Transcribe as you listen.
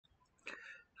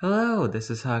Hello,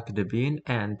 this is Haku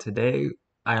and today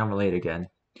I am late again.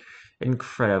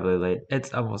 Incredibly late.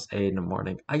 It's almost 8 in the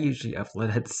morning. I usually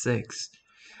upload at 6.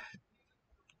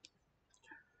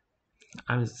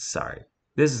 I'm sorry.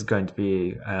 This is going to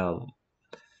be a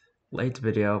late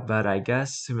video, but I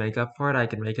guess to make up for it, I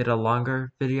can make it a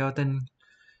longer video than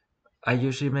I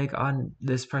usually make on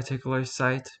this particular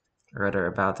site, or rather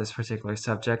about this particular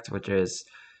subject, which is,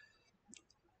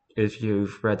 if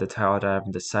you've read the title that I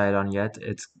haven't decided on yet,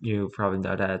 you probably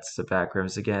know that it's the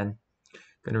Backrooms again.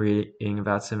 Gonna reading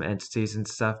about some entities and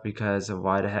stuff because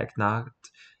why the heck not?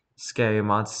 Scary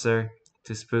monster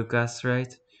to spook us, right?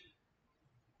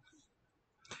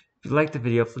 If you liked the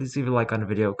video, please leave a like on the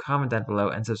video, comment down below,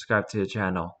 and subscribe to the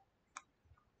channel.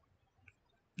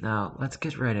 Now, let's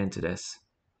get right into this.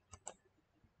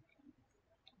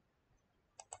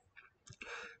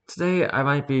 Today, I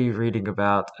might be reading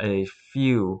about a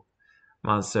few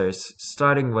monsters,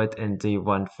 starting with in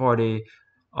D140,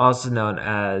 also known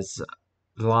as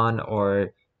Blanche, or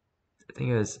I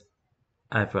think it was,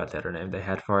 I forgot the other name they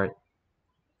had for it.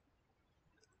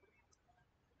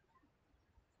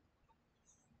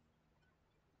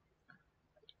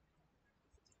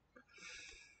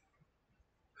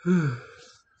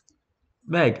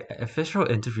 Meg, official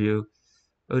interview,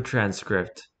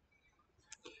 transcript.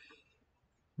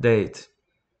 Date.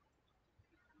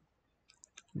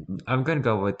 I'm gonna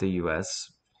go with the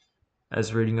US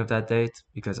as reading of that date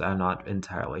because I'm not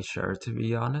entirely sure, to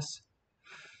be honest.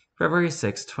 February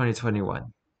 6, 2021.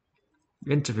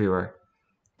 Interviewer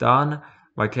Don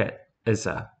Marquette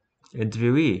Issa.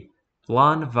 Interviewee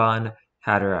Lon von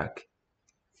Haderach.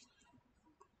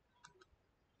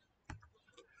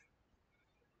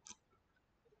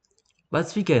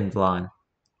 Let's begin, Blonde.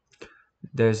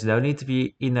 There's no need to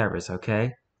be nervous,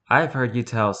 okay? I've heard you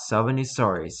tell so many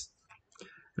stories,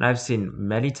 and I've seen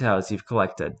many tales you've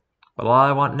collected. But all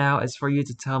I want now is for you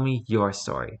to tell me your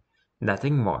story.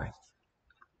 Nothing more.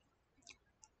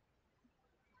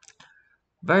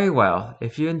 Very well,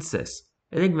 if you insist.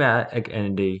 Enigmatic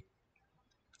entity.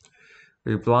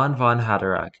 Blanche von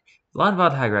Haderach. Blanche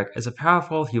von Haderach is a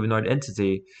powerful humanoid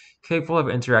entity capable of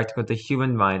interacting with the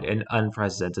human mind in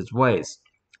unprecedented ways.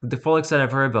 With the full extent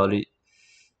of her abilities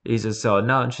is so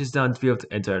unknown, she's known to be able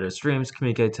to enter other streams,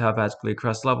 communicate telepathically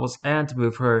across levels, and to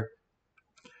move her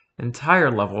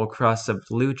entire level across the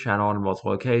blue channel on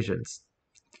multiple occasions.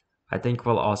 I think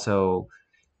we'll also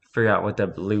figure out what the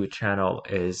blue channel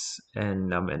is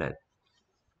in a minute.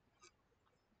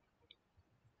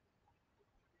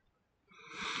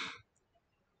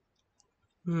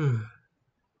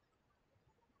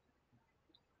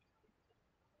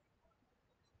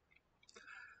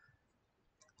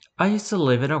 I used to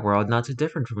live in a world not too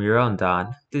different from your own,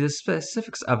 Don. The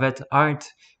specifics of it aren't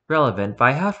relevant, but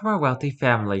I hail from a wealthy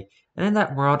family, and in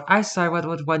that world I saw what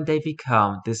would one day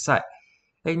become the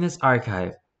Ignis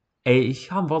Archive, a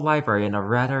humble library in a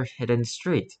rather hidden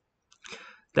street.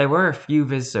 There were a few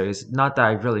visitors, not that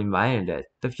I really minded it.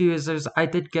 The few visitors I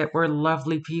did get were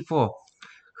lovely people,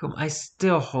 whom I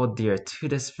still hold dear to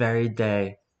this very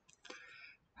day.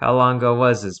 How long ago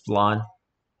was this, Blonde?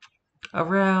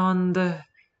 Around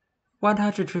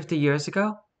 150 years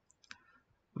ago?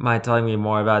 Mind telling me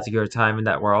more about your time in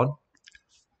that world?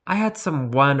 I had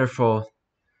some wonderful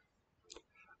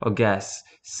guests.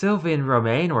 Sylvie and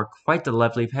Romaine were quite the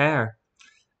lovely pair.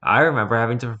 I remember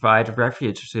having to provide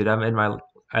refuge to them in my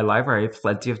library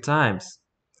plenty of times.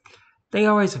 They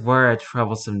always were a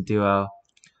troublesome duo.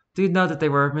 Do you know that they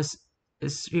were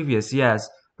mischievous, yes,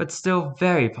 but still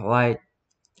very polite.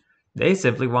 They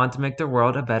simply want to make the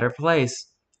world a better place,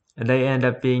 and they end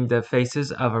up being the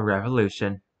faces of a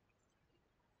revolution.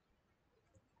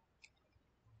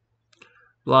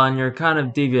 Lon, you're kind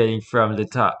of deviating from the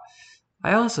top.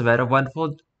 I also met a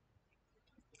wonderful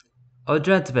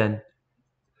gentleman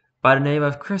by the name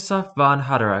of Christoph von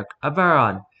Haderach, a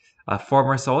baron, a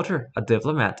former soldier, a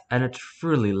diplomat, and a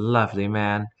truly lovely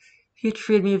man. He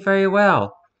treated me very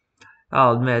well.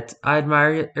 I'll admit, I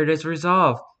admired his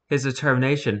resolve, his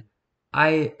determination.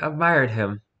 I admired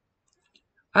him.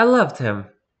 I loved him,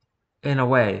 in a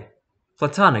way,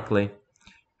 platonically.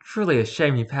 Truly a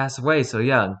shame he passed away so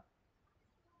young.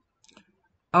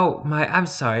 Oh, I'm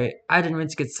sorry. I didn't mean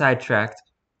to get sidetracked.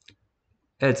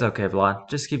 It's okay, Blonde.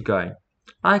 Just keep going.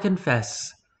 I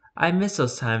confess, I miss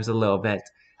those times a little bit.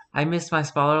 I miss my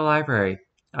smaller library.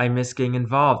 I miss getting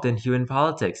involved in human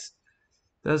politics.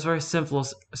 Those were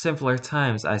simpler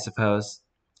times, I suppose.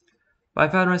 But I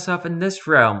found myself in this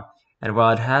realm, and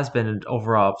while it has been an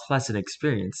overall pleasant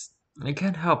experience, I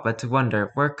can't help but to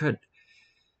wonder what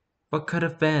could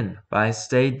have been, but I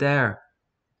stayed there.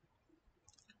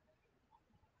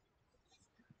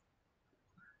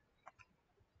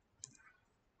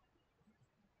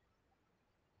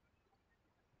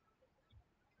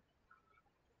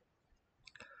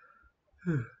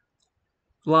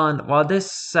 Blonde, while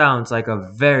this sounds like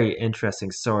a very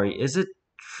interesting story, is it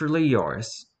truly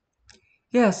yours?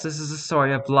 Yes, this is the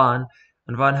story of Blonde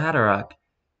and Von Hatterock.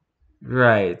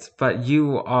 Right, but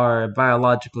you are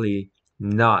biologically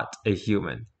not a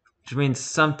human, which means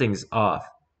something's off.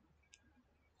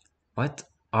 What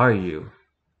are you?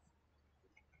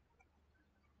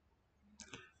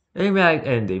 Enigmatic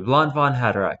Entity, Blonde Von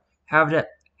Hatterock.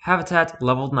 Habitat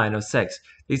level 906.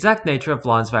 The exact nature of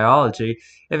Blonde's biology,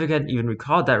 if it can even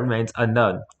recall that, remains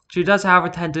unknown. She does, however,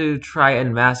 tend to try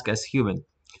and mask as human.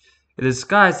 In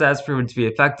disguise, that has proven to be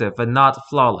effective, but not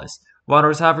flawless.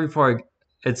 Wanderers have reported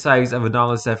sightings of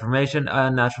anomalous deformation,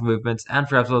 unnatural movements, and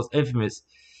perhaps most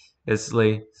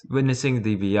infamously, witnessing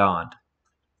the beyond.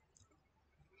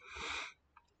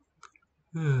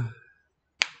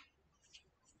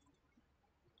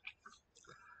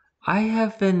 I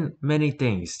have been many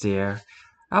things, dear.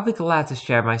 I'll be glad to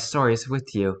share my stories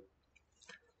with you.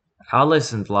 I'll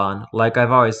listen, Blonde, like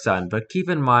I've always done, but keep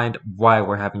in mind why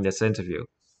we're having this interview.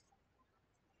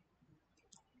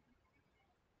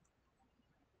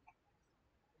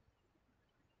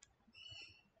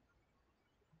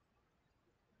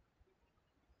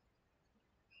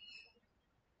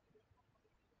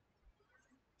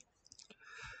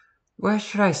 Where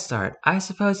should I start? I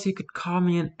suppose you could call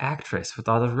me an actress with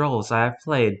all the roles I have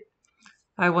played.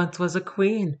 I once was a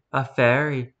queen, a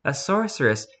fairy, a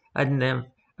sorceress, a nymph,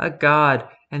 a god,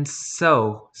 and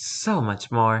so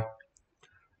much more.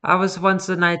 I was once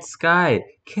a knight's guide.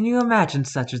 Can you imagine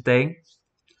such a thing?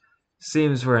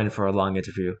 Seems we're in for a long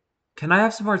interview. Can I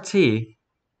have some more tea?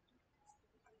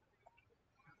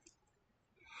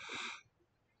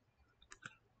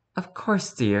 Of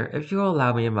course, dear, if you'll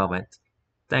allow me a moment.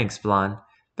 Thanks, Blonde.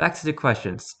 Back to the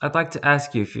questions. I'd like to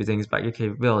ask you a few things about your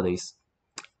capabilities.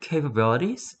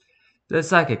 Capabilities? The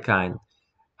psychic kind.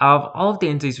 Out of all of the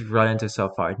entities we've run into so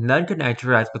far, none can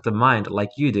interact with the mind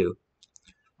like you do.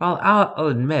 While I'll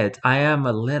admit I am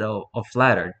a little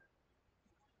flattered.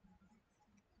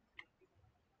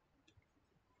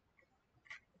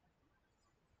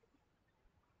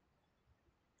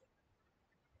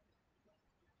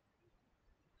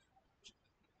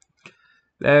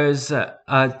 There's a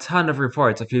ton of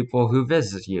reports of people who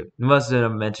visit you. Most of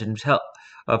them mention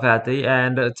telepathy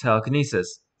and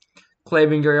telekinesis,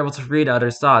 claiming you're able to read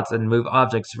others' thoughts and move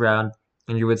objects around,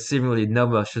 and you with seemingly no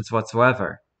motions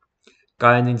whatsoever.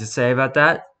 Got anything to say about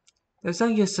that? There's no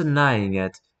use denying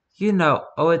it. You know,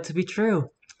 owe it to be true.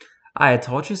 I had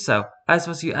told you so. I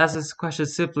suppose you asked this question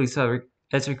simply so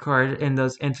it's recorded in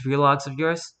those interview logs of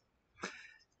yours?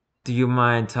 Do you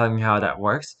mind telling me how that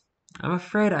works? I'm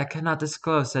afraid I cannot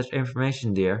disclose such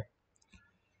information, dear.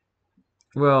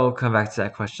 We'll come back to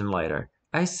that question later.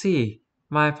 I see.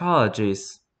 My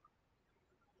apologies.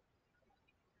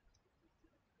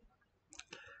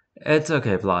 It's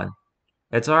okay, Blonde.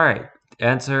 It's alright.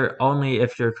 Answer only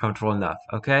if you're comfortable enough,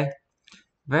 okay?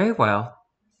 Very well.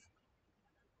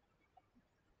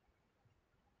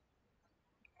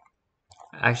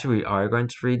 Actually, we are going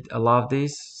to read a lot of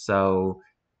these, so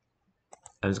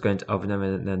I'm just going to open them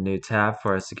in a new tab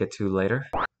for us to get to later.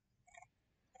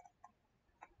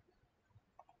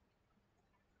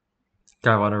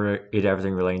 I want to read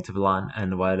everything relating to Blonde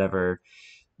and whatever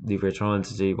the original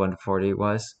entity 140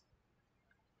 was.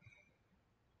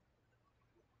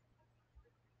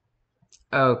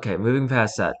 Okay, moving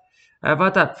past that. How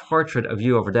about that portrait of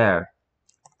you over there?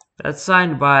 That's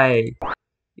signed by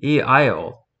E.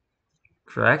 Isle,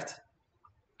 correct?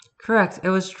 Correct. It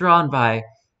was drawn by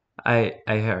I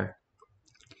her.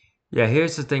 Yeah,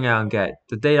 here's the thing I don't get.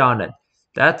 The date on it.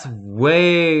 That's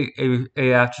way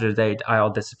after the date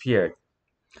Isle disappeared.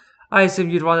 I assume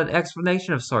you'd want an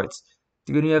explanation of sorts.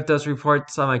 Do any of those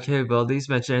reports on my capabilities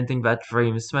mention anything about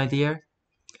dreams, my dear?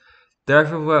 There are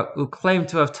people who claim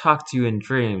to have talked to you in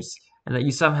dreams, and that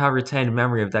you somehow retained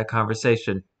memory of that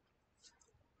conversation.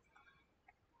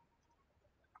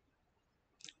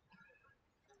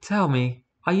 Tell me,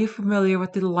 are you familiar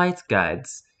with the light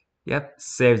guides? Yep,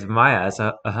 saved my ass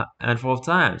a handful of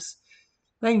times.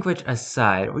 Language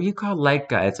aside, what you call light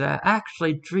guides are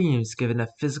actually dreams given a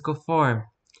physical form.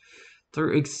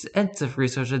 Through extensive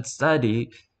research and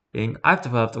studying, I've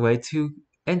developed a way to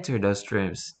enter those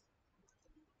dreams.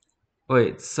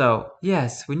 Wait, so,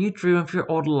 yes, when you dream of your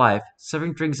old life,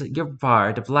 serving drinks at your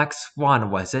bar, the Black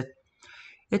Swan, was it?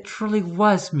 It truly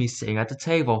was me sitting at the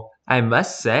table. I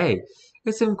must say,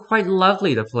 it seemed quite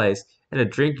lovely, the place, and the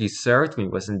drink you served me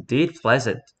was indeed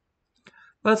pleasant.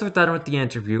 Once we're done with the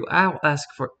interview,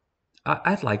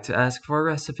 I'd like to ask for a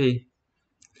recipe.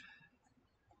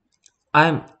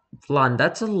 I'm Blonde,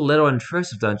 that's a little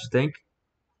intrusive, don't you think?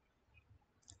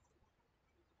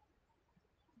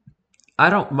 I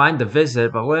don't mind the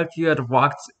visit, but what if you had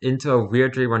walked into a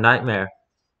weird dream or nightmare?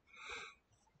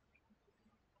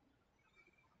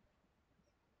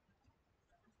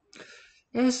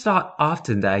 It is not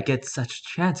often that I get such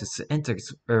chances to enter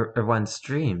one's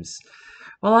dreams.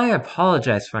 Well, I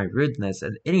apologize for my rudeness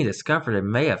and any discomfort it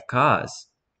may have caused.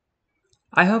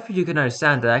 I hope you can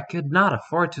understand that I could not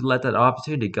afford to let that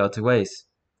opportunity go to waste.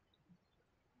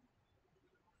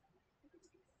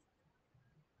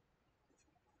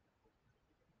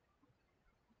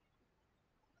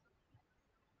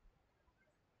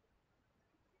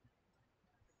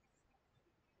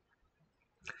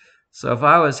 So if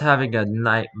I was having a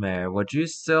nightmare, would you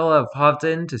still have popped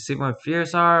in to see what my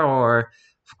fears are, or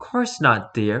of course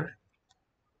not, dear?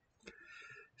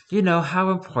 You know how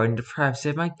important the privacy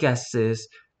of my guests is.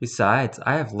 Besides,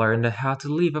 I have learned how to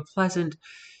leave a pleasant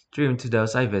dream to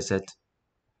those I visit.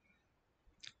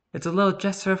 It's a little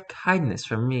gesture of kindness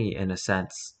from me, in a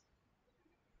sense.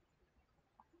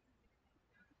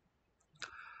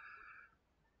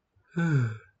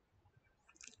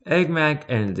 Eggman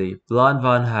Entity, Blonde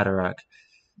von Haderach.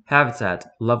 Habitat,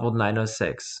 level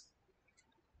 906.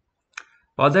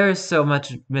 While there is so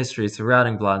much mystery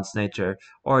surrounding Blonde's nature,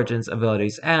 origins,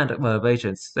 abilities, and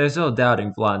motivations, there is no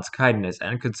doubting Blonde's kindness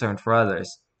and concern for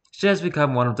others. She has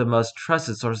become one of the most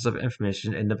trusted sources of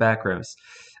information in the Backrooms.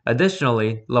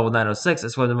 Additionally, level 906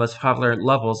 is one of the most popular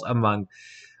levels among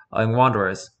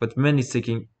wanderers, with many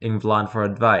seeking in Blonde for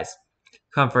advice,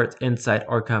 comfort, insight,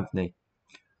 or company.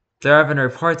 There have been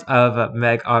reports of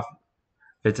Meg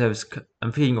operatives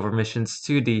competing over missions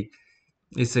to the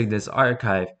Isignis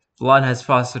archive. Blonde has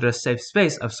fostered a safe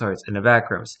space of sorts in the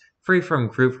backrooms, free from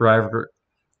group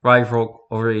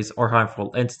rivalries or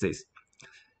harmful entities.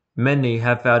 Many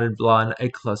have found in Blonde a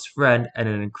close friend and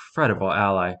an incredible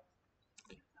ally.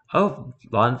 Oh,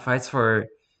 Blonde fights for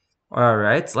our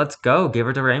rights? Let's go, give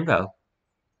her the rainbow.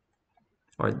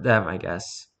 Or them, I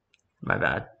guess. My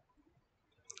bad.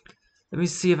 Let me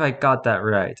see if I got that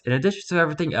right. In addition to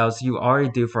everything else you already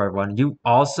do for everyone, you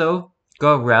also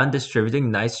go around distributing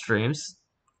nice streams?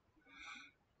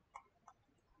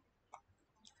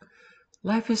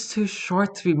 Life is too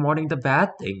short to be mourning the bad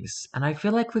things, and I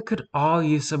feel like we could all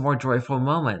use some more joyful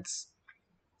moments.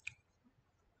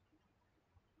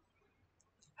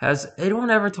 Has anyone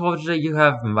ever told you that you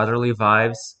have motherly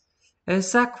vibes? Is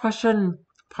that question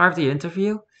part of the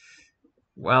interview?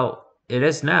 Well, it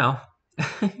is now.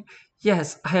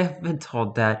 Yes, I have been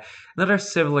told that, and other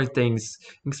similar things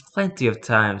plenty of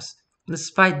times,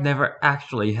 despite never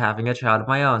actually having a child of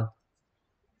my own.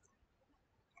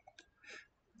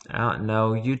 I don't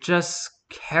know, you just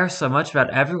care so much about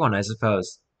everyone, I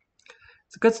suppose.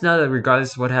 It's good to know that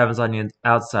regardless of what happens on the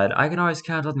outside, I can always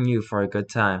count on you for a good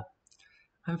time.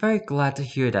 I'm very glad to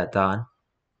hear that, Don.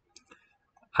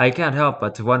 I can't help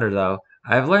but to wonder, though.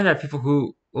 I've learned that people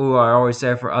who are always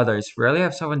there for others rarely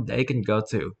have someone they can go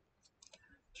to.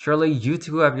 Surely you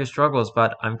too have your struggles,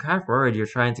 but I'm kind of worried you're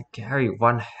trying to carry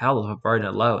one hell of a burden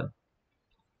alone.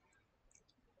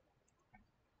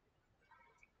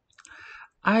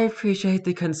 I appreciate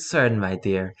the concern, my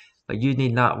dear, but you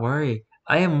need not worry.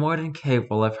 I am more than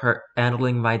capable of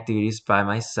handling my duties by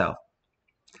myself.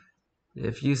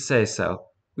 If you say so.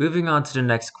 Moving on to the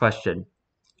next question.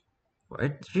 Where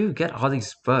did you get all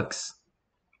these books?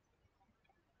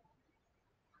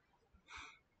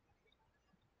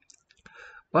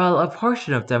 Well, a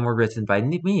portion of them were written by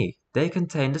me. They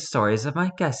contain the stories of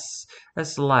my guests'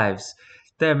 lives,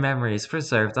 their memories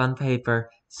preserved on paper.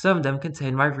 Some of them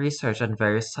contain my research on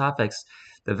various topics.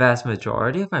 The vast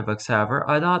majority of my books, however,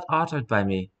 are not authored by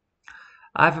me.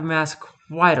 I've amassed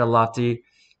quite a lofty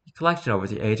collection over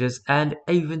the ages, and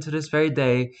even to this very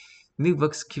day, new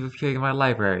books keep appearing in my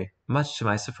library, much to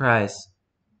my surprise.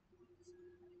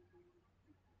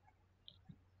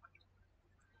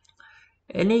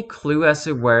 Any clue as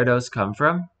to where those come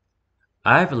from?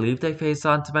 I believe they face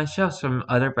onto my shelves from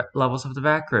other levels of the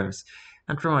back rooms,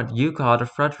 and from what you call the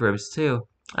front rooms too.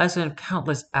 I spent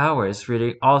countless hours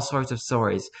reading all sorts of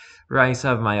stories, writing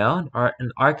some of my own,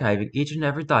 and archiving each and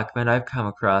every document I've come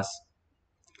across.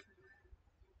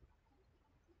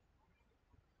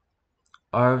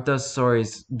 Are those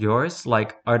stories yours?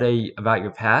 Like, are they about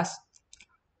your past?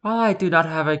 While I do not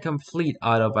have a complete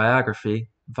autobiography,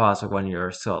 possible when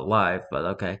you're still alive, but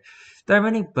okay, there are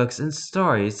many books and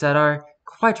stories that are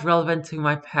quite relevant to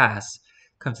my past.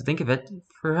 Come to think of it,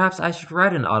 perhaps I should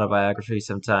write an autobiography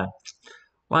sometime.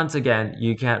 Once again,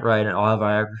 you can't write an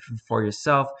autobiography for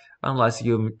yourself unless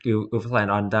you plan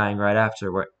on dying right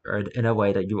after, or in a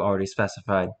way that you already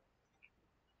specified.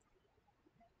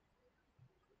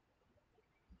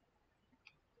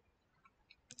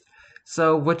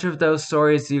 So, which of those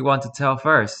stories do you want to tell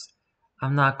first?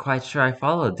 I'm not quite sure I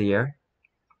follow, dear.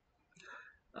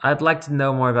 I'd like to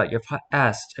know more about your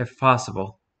past, if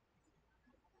possible.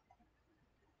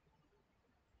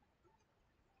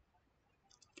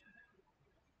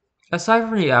 Aside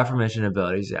from the aforementioned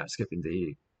abilities, yeah, I'm skipping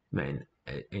the main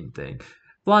thing.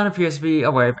 Blonde appears to be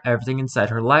aware of everything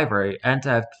inside her library and to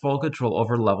have full control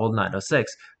over level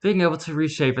 906, being able to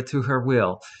reshape it to her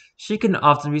will. She can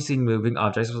often be seen moving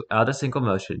objects without a single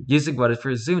motion, using what is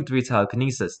presumed to be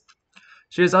telekinesis.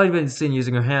 She has already been seen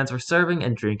using her hands for serving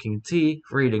and drinking tea,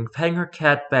 reading, petting her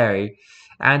cat Barry,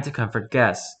 and to comfort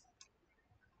guests.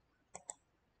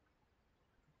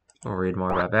 We'll read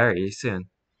more about Barry soon.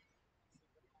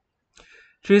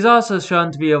 She is also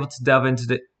shown to be able to delve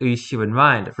into the human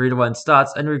mind, read one's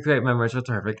thoughts, and recreate memories with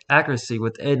perfect accuracy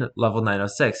within level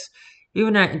 906,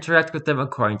 even interact with them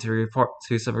according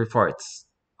to some reports.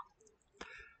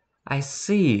 I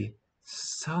see.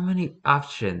 So many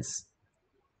options.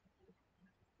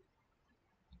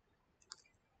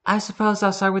 I suppose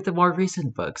I'll start with the more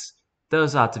recent books.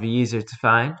 Those ought to be easier to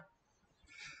find.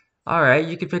 Alright,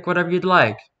 you can pick whatever you'd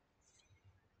like.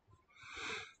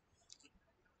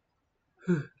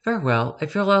 Very well.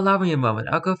 If you'll allow me a moment,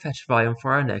 I'll go fetch a volume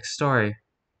for our next story.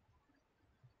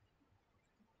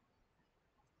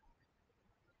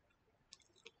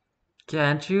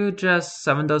 Can't you just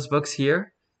summon those books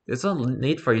here? There's no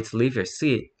need for you to leave your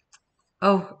seat.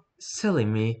 Oh, silly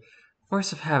me.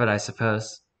 Force of habit, I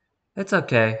suppose. It's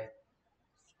okay.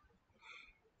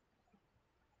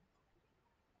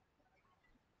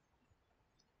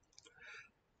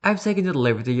 I've taken the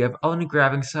liberty of only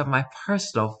grabbing some of my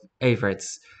personal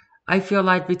favorites. I feel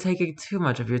I'd be taking too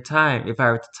much of your time if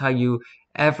I were to tell you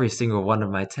every single one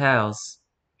of my tales.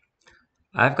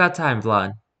 I've got time,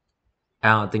 Blonde. I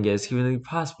don't think it is humanly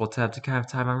possible to have the kind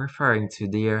of time I'm referring to,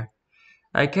 dear.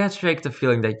 I can't shake the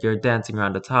feeling that you're dancing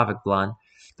around the topic, Blonde.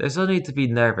 There's no need to be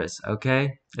nervous,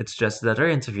 okay? It's just another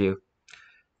interview.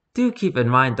 Do keep in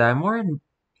mind that I'm more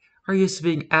used to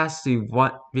being asked to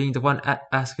being the one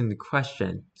asking the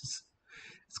question.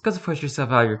 It's good to push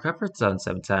yourself out of your comfort zone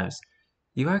sometimes.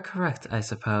 You are correct, I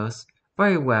suppose.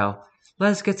 Very well.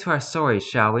 Let's get to our story,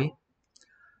 shall we?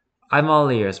 I'm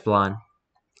all ears, Blonde.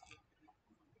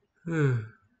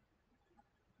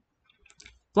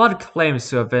 Blood claims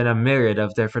to have been a myriad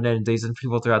of different entities and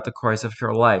people throughout the course of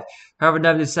her life. However,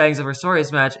 none of the settings of her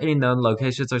stories match any known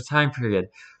locations or time period.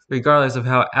 Regardless of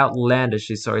how outlandish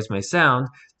these stories may sound,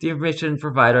 the information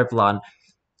provided by Blonde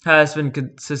has been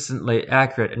consistently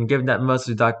accurate, and given that most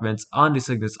of the documents on the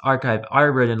Cygnus archive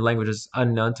are written in languages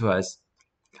unknown to us,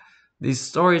 these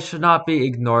stories should not be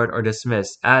ignored or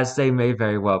dismissed, as they may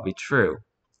very well be true.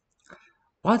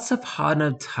 Once upon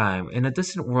a time, in a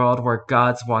distant world where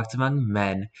gods walked among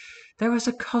men, there was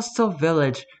a coastal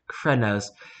village, Krenos,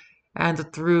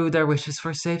 and through their wishes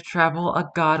for safe travel,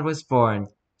 a god was born.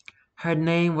 Her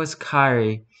name was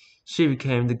Kari. She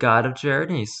became the god of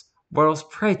journeys. Mortals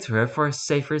prayed to her for a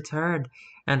safe return,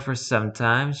 and for some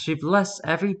time she blessed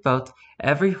every boat,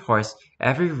 every horse,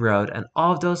 every road, and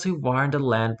all those who wandered the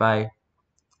land by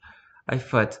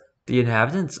afoot. The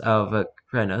inhabitants of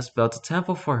Krenos built a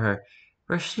temple for her,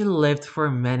 where she lived for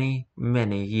many,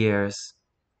 many years.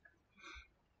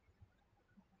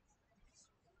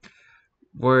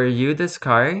 Were you this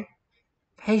Kari?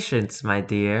 Patience, my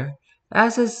dear.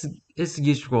 As is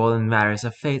usual in matters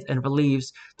of faith and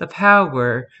beliefs, the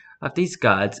power of these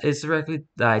gods is directly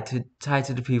tied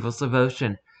to the people's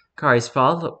devotion. Kari's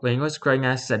following was growing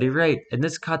at a steady rate, and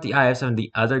this caught the eye of some of the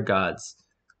other gods.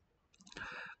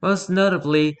 Most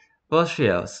notably,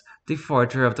 Volscios, the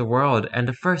forger of the world and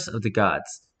the first of the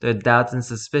gods. Their doubts and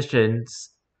suspicions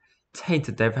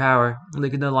tainted their power, and they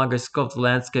could no longer sculpt the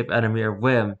landscape at a mere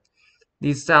whim.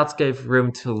 These doubts gave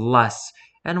room to lust,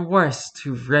 and worse,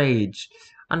 to rage.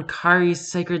 On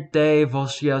Kari's sacred day,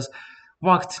 Volscios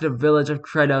walked to the village of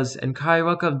Krenos, and Kari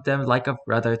welcomed them like a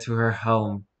brother to her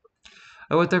home.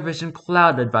 But with their vision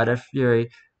clouded by their fury,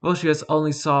 Volscios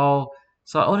saw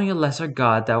only a lesser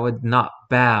god that would not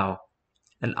bow.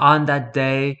 And on that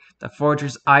day, the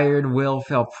forger's iron will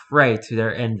fell prey to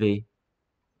their envy.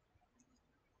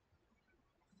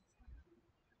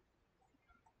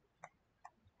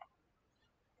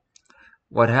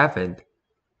 What happened?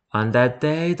 On that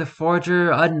day, the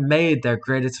forger unmade their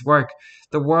greatest work.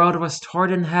 The world was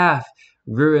torn in half.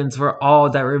 Ruins were all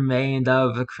that remained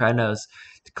of Krenos.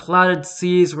 The clouded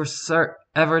seas were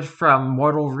severed from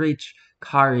mortal reach.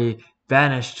 Kari,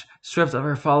 banished, stripped of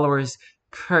her followers,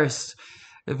 cursed.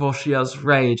 Volscia's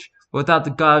rage. Without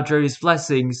the god of journey's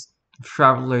blessings,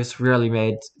 travelers rarely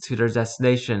made to their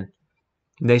destination.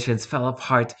 Nations fell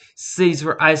apart, cities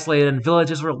were isolated, and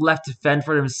villages were left to fend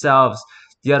for themselves.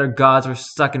 The other gods were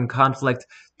stuck in conflict,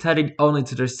 tending only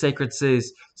to their sacred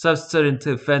cities. Some stood in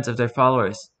defense of their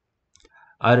followers.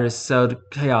 Others sowed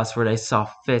chaos where they saw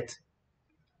fit.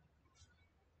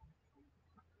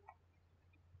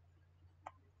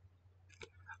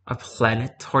 A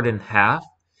planet torn in half?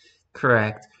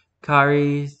 Correct.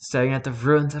 Kari, staring at the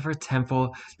ruins of her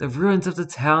temple, the ruins of the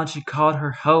town she called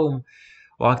her home,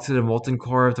 walked to the molten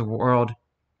core of the world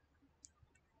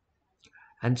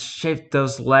and shaped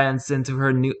those lands into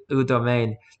her new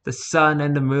domain. The sun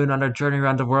and the moon on their journey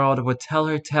around the world would tell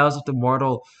her tales of the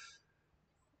mortal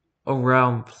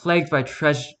realm, plagued by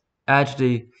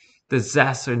tragedy,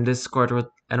 disaster, and discord,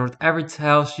 and with every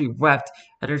tale she wept,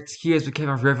 and her tears became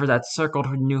a river that circled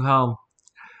her new home.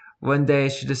 One day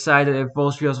she decided if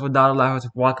Volscios would not allow her to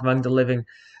walk among the living,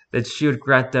 that she would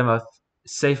grant them a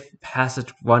safe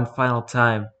passage one final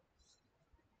time.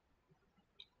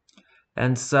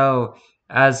 And so,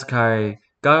 Ascari,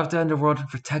 god of the underworld and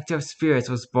protector of spirits,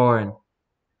 was born.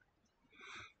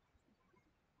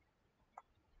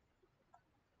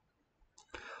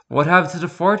 What happened to the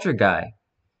forger guy?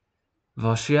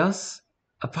 Volscios?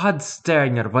 Upon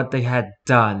staring at what they had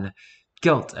done,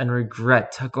 guilt and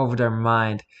regret took over their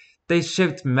mind. They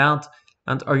shaped Mount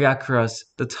Oryakros,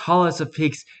 the tallest of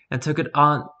peaks, and took it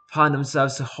on upon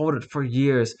themselves to hold it for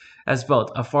years, as both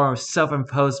a form of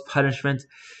self-imposed punishment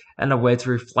and a way to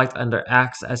reflect on their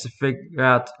acts as to figure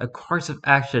out a course of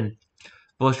action.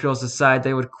 Volscios decided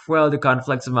they would quell the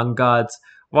conflicts among gods,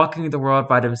 walking the world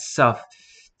by themselves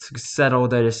to settle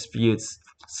their disputes.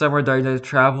 Somewhere during their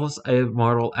travels, a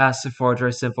mortal asked the forger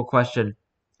a simple question.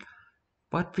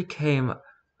 What became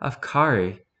of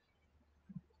Kari?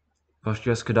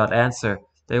 Volscios could not answer.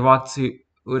 They walked to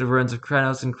the ruins of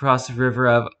Krenos and crossed the river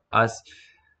of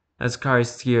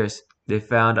Ascari's tears. They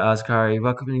found Ascari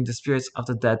welcoming the spirits of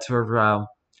the dead to her realm.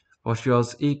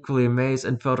 Volscios, equally amazed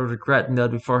and filled with regret,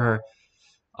 knelt before her,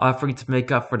 offering to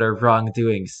make up for their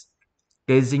wrongdoings.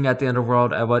 Gazing at the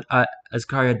underworld at what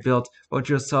Ascari had built,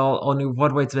 Volscios saw only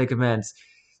one way to make amends.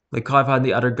 They called upon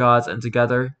the other gods, and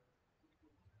together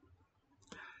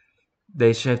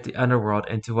they shaped the underworld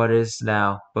into what it is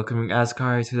now, welcoming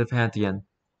Ascari to the pantheon.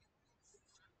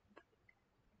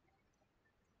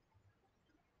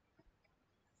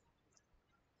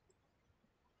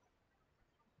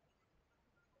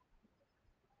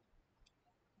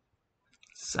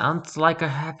 Sounds like a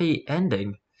happy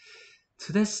ending.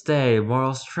 To this day,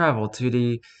 mortals travel to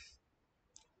the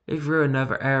ruin of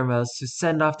Eremos to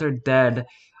send off their dead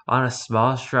on a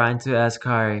small shrine to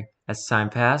Ascari. As time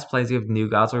passed, plenty of new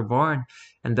gods were born,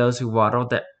 and those who waddled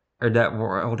that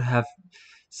world have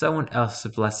someone else to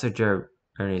bless their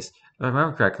journeys. If I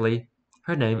remember correctly,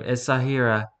 her name is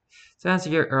Sahira. To answer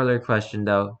your earlier question,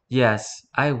 though, yes,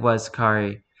 I was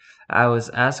Kari. I was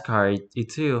Ascari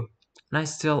too, and I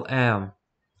still am.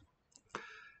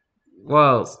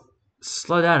 Well,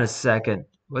 slow down a second.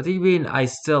 What do you mean I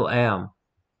still am?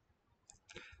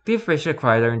 The information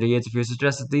acquired during the interview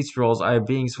suggests that these roles are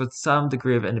beings with some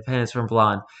degree of independence from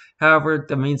Blanche. However,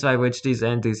 the means by which these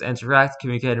entities interact,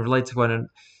 communicate, and relate to one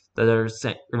another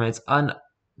remains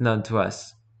unknown to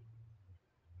us.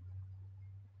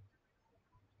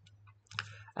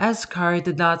 Ascari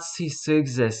did not cease to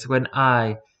exist when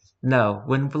Blanche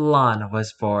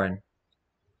was born.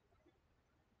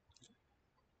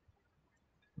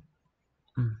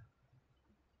 Hmm.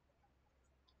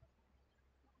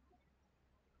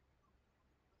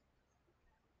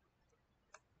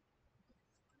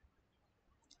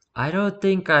 I don't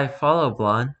think I follow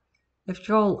Blanche. If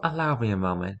you'll allow me a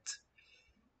moment.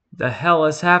 The hell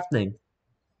is happening?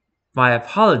 My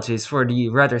apologies for the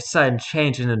rather sudden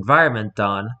change in environment,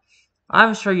 Don.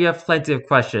 I'm sure you have plenty of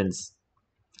questions,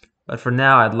 but for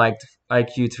now I'd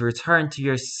like you to return to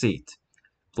your seat.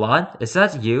 Blonde, is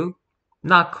that you?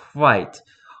 Not quite.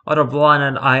 Although Blonde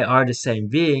and I are the same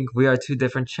being, we are two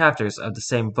different chapters of the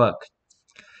same book.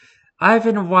 I've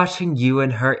been watching you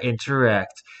and her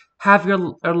interact, have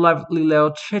your lovely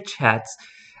little chit-chats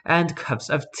and cups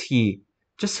of tea.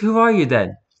 Just who are you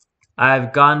then?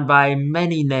 I've gone by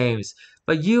many names,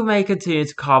 but you may continue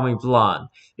to call me Blonde.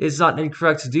 It is not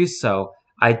incorrect to do so.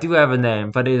 I do have a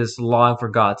name, but it is long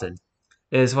forgotten.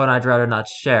 It is one I'd rather not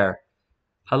share.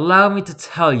 Allow me to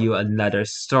tell you another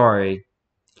story.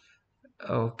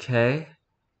 Okay.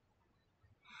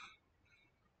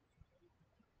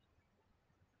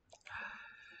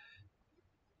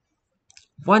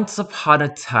 Once upon a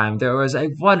time, there was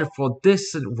a wonderful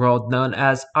distant world known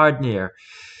as Ardnir.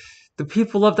 The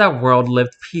people of that world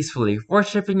lived peacefully,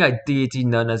 worshipping a deity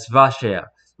known as Vashea,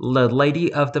 the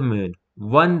Lady of the Moon.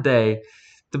 One day,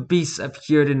 The beast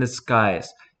appeared in the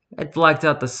skies. It blacked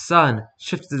out the sun,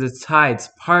 shifted the tides,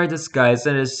 parted the skies,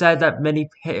 and it is said that many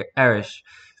perish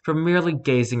from merely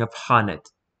gazing upon it.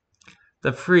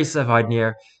 The priest of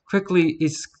Ardnir quickly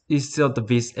instilled the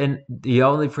beast in the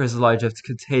only prison large enough to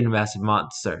contain a massive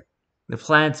monster. The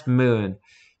planet's moon,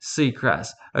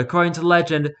 Seacrest. According to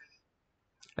legend,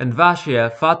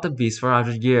 Anvashia fought the beast for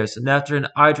 100 years, and after an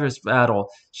arduous battle,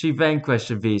 she vanquished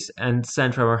the beast and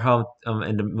sent from her home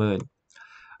in the moon,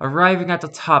 arriving at the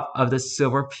top of the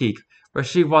silver peak, where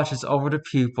she watches over the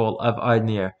people of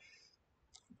Ardnir.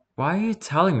 Why are you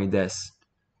telling me this?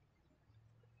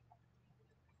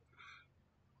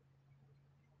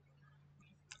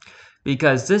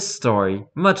 Because this story,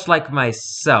 much like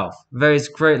myself, varies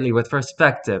greatly with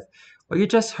perspective. What you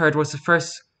just heard was the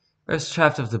first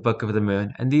chapter of the Book of the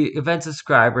Moon, and the events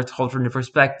described were told from the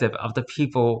perspective of the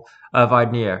people of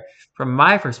Ardnir. From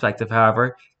my perspective,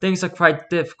 however, things are quite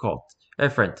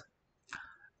different.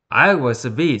 I was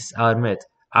a beast, I'll admit.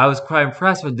 I was quite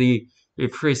impressed when the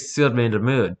priest sealed me in the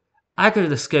moon. I could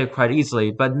have escaped quite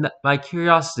easily, but my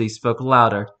curiosity spoke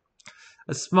louder.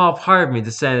 A small part of me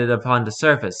descended upon the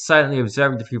surface, silently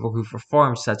observing the people who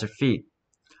performed such a feat.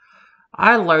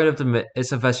 I learned of the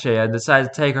myths of Vashea and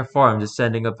decided to take her form,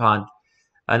 descending upon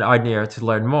an Ardnir to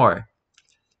learn more.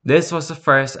 This was the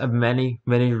first of many,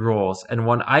 many rules, and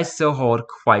one I still hold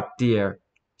quite dear.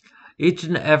 Each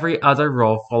and every other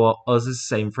rule follows the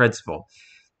same principle.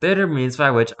 They are means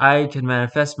by which I can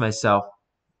manifest myself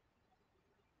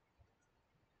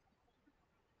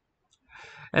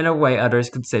in a way others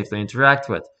can safely interact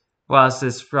with. Whilst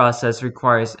this process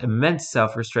requires immense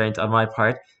self-restraint on my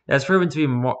part, it has proven to be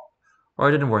more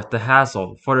than worth the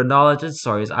hassle, for the knowledge and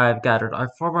stories I have gathered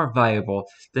are far more valuable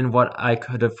than what I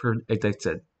could have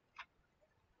predicted.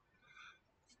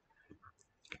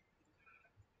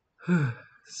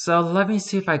 So let me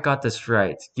see if I got this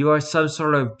right. You are some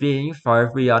sort of being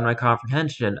far beyond my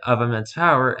comprehension of immense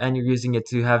power, and you're using it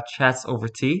to have chats over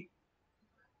tea?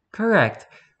 Correct.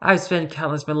 I've spent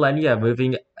countless millennia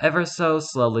moving ever so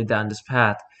slowly down this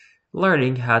path,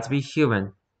 learning how to be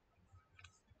human.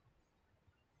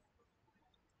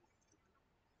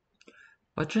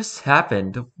 What just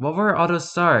happened? What were all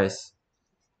those stars?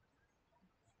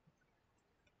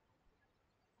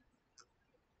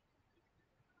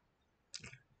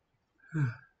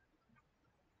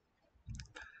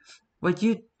 What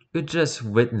you just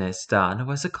witnessed, Don,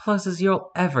 was the closest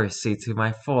you'll ever see to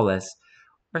my fullest,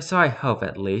 or so I hope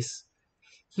at least.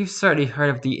 You've certainly heard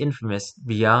of the infamous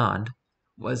Beyond.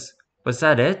 Was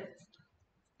that it?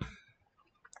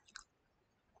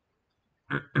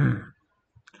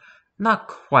 Not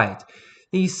quite.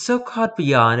 The so-called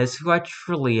Beyond is who I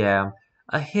truly am,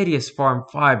 a hideous form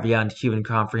far beyond human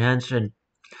comprehension,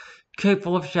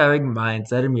 capable of shattering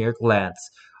minds at a mere glance.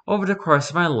 Over the course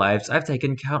of my life, I've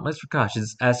taken countless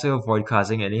precautions as to avoid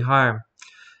causing any harm.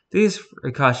 These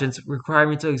precautions require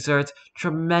me to exert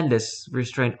tremendous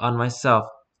restraint on myself.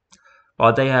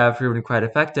 While they have proven quite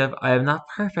effective, I am not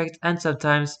perfect and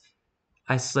sometimes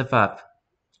I slip up.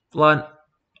 Blunt,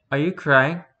 are you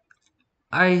crying?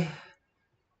 I...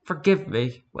 Forgive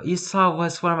me. What you saw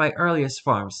was one of my earliest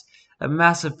forms, a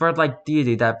massive bird-like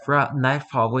deity that brought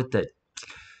nightfall with it.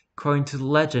 According to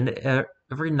legend,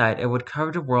 every night it would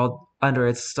cover the world under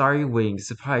its starry wings,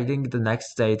 departing the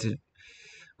next day to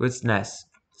its nest,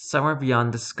 somewhere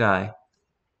beyond the sky.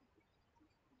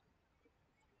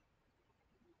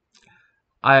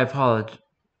 I apologize.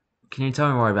 Can you tell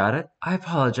me more about it? I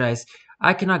apologize.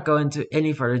 I cannot go into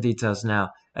any further details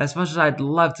now. As much as I'd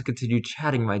love to continue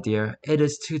chatting, my dear, it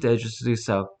is too dangerous to do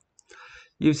so.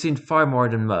 You've seen far more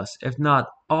than most, if not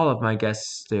all of my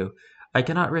guests do. I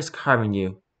cannot risk harming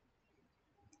you.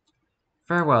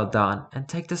 Farewell, Don, and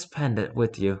take this pendant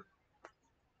with you.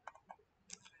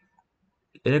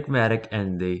 Enigmatic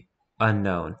and the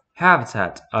unknown.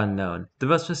 Habitat unknown. The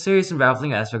most mysterious and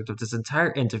baffling aspect of this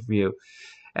entire interview,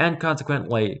 and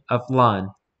consequently of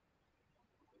Lon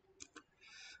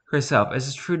herself, is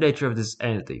the true nature of this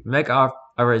entity. Meg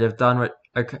already have done what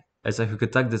as who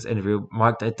conducted this interview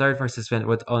marked a third participant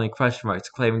with only question marks,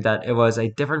 claiming that it was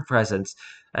a different presence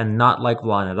and not like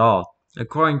Lon at all.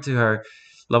 According to her,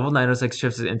 level 906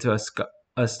 shifted into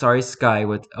a starry sky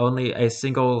with only a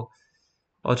single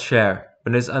chair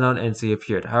when this unknown entity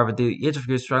appeared. However, the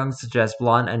interview strongly suggests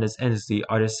Blonde and this entity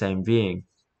are the same being.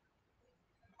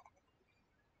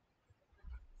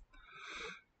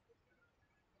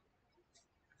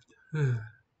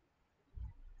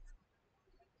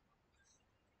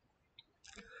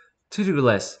 To-do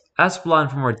list. Ask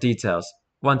Blonde for more details,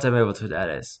 once I'm able to, that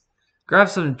is. Grab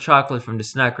some chocolate from the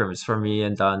snack rooms for me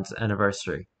and Don's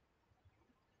anniversary.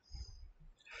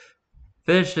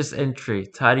 Finish this entry,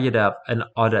 tidy it up, and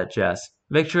all that jazz.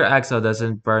 Make sure Axel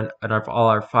doesn't burn all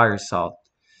our fire salt.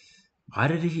 Why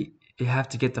did he have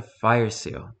to get the fire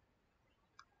seal?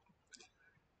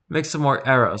 Make some more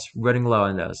arrows, running low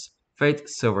on those. Fate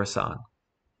Silver Song.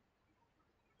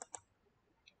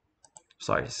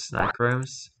 Sorry, snack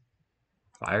rooms.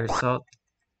 Fire salt.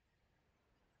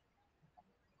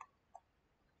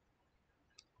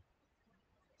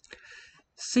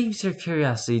 Seems your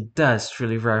curiosity does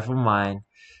truly rival mine.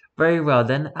 Very well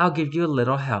then, I'll give you a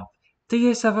little help. Do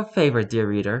yourself a favor, dear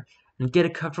reader, and get a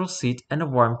comfortable seat and a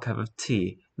warm cup of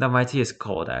tea. No, my tea is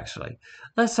cold, actually.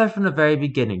 Let's start from the very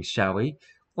beginning, shall we?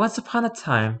 Once upon a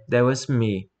time, there was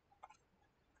me.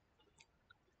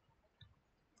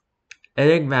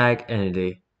 Enigmatic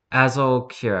entity. Azul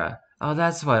Kira. Oh,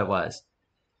 that's what it was.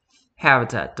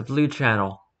 Habitat, the Blue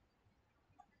Channel.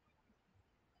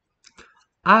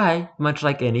 I, much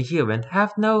like any human,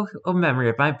 have no memory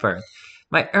of my birth.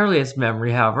 My earliest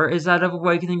memory, however, is that of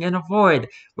awakening in a void,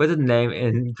 with a name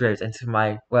engraved into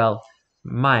my, well,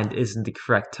 mind isn't the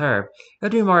correct term. It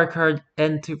would be more occurred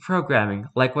into programming,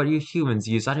 like what you humans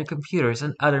use on your computers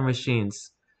and other machines.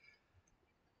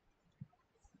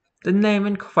 The name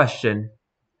in question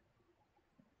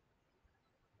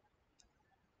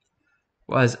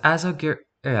was Azogir,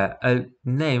 a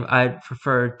name I'd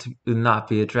prefer to not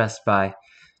be addressed by.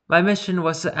 My mission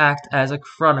was to act as a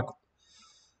chronicle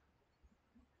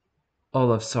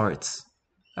of sorts.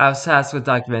 I was tasked with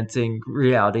documenting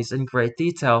realities in great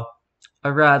detail,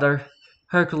 a rather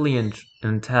Herculean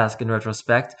task in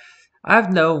retrospect. I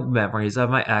have no memories of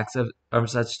my acts of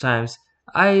such times.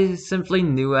 I simply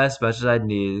knew as much as I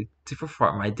needed to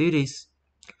perform my duties.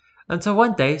 Until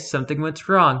one day something went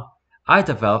wrong. I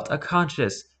developed a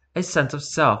conscience, a sense of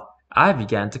self. I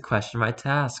began to question my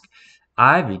task.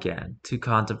 I began to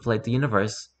contemplate the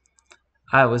universe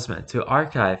I was meant to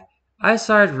archive. I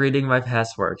started reading my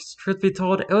past works. Truth be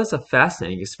told, it was a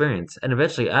fascinating experience, and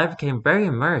eventually I became very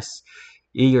immersed,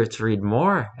 eager to read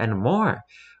more and more.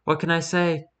 What can I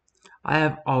say? I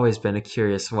have always been a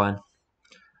curious one.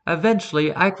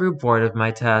 Eventually, I grew bored of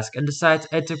my task and decided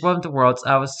to enter one of the worlds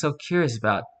I was so curious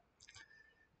about.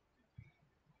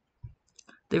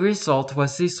 The result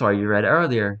was the story you read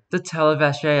earlier, the Tale of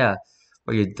Ashea.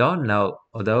 What you don't know,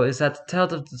 though, is that the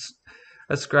tale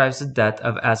describes the death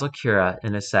of Azulkira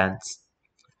in a sense.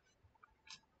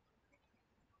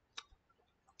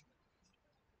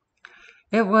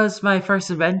 It was my first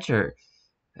adventure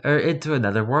into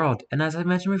another world, and as I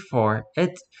mentioned before,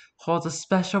 it holds a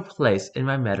special place in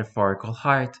my metaphorical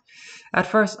heart. At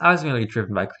first, I was merely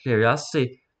driven by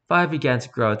curiosity, but I began to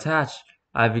grow attached.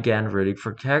 I began rooting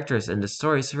for characters in the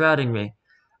story surrounding me.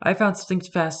 I found something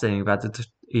fascinating about the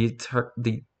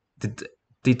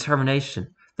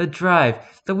determination, the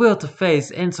drive, the will to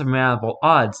face insurmountable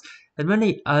odds, and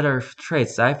many other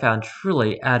traits that I found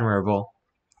truly admirable.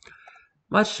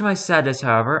 Much to my sadness,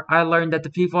 however, I learned that the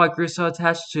people I grew so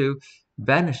attached to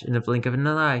vanished in the blink of an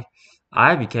eye.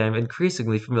 I became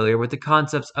increasingly familiar with the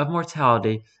concepts of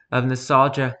mortality, of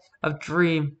nostalgia, of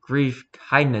dream, grief,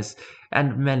 kindness,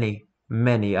 and many,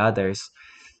 many others.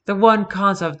 The one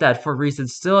concept that, for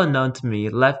reasons still unknown to me,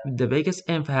 left the biggest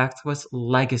impact was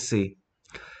legacy.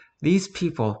 These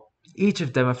people, each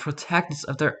of them a protagonist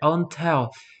of their own tale,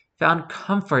 found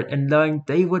comfort in knowing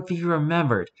they would be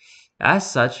remembered. As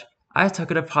such, I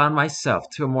took it upon myself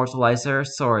to immortalize their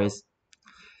stories.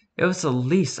 It was the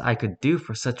least I could do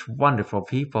for such wonderful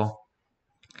people.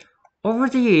 Over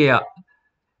the years,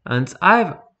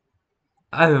 I've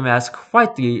amassed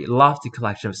quite the lofty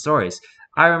collection of stories.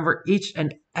 I remember each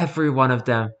and every one of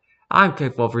them. I'm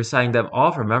capable of reciting them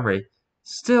all from memory.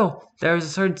 Still, there is a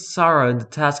certain sorrow in the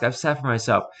task I've set for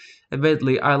myself.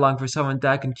 Admittedly, I long for someone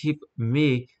that can keep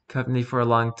me company for a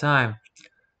long time.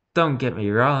 Don't get me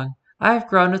wrong. I have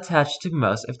grown attached to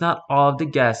most, if not all, of the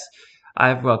guests I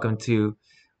have welcomed to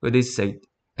this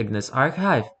Ignis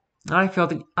archive, and I feel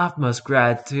the utmost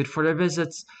gratitude for their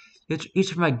visits. Yet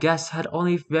each of my guests had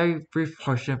only a very brief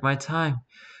portion of my time.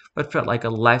 What felt like a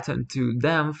lifetime to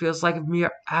them feels like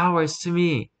mere hours to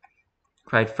me.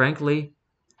 Quite frankly,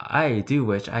 I do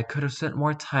wish I could have spent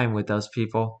more time with those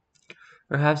people.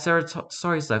 Perhaps there are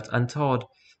stories left untold,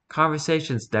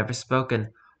 conversations never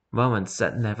spoken, moments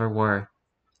that never were.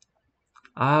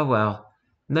 Ah well,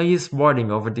 no use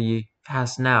mourning over the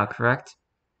past now, correct?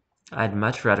 I'd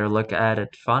much rather look at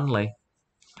it fondly.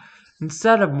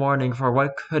 Instead of mourning for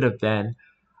what could have been,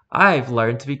 I've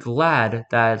learned to be glad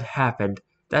that it happened.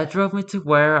 That drove me to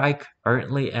where I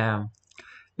currently am.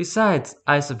 Besides,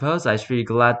 I suppose I should be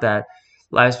glad that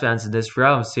lifespans in this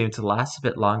realm seem to last a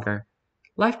bit longer.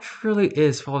 Life truly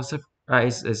is full of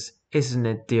surprises, isn't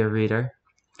it, dear reader?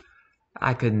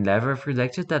 I could never have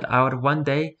predicted that I would one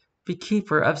day be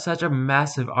keeper of such a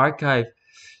massive archive,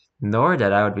 nor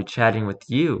that I would be chatting with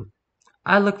you.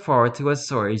 I look forward to what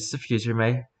stories the future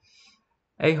may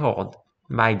hold.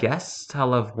 My guests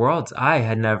tell of worlds I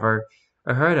had never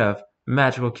heard of,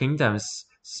 magical kingdoms,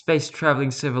 space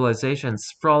traveling civilizations,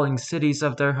 sprawling cities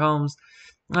of their homes,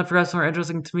 and perhaps more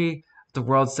interesting to me, the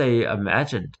worlds they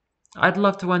imagined. I'd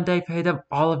love to one day pay them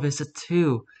all a visit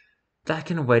too. That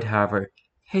can wait, however.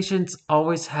 Patience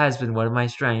always has been one of my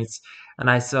strengths, and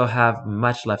I still have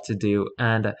much left to do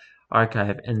and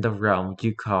archive in the realm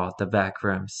you call the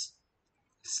Backrooms.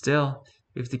 Still,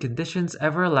 if the conditions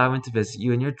ever allow me to visit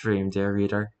you in your dream, dear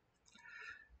reader,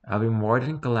 I'll be more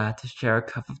than glad to share a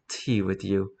cup of tea with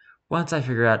you once I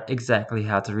figure out exactly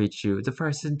how to reach you, the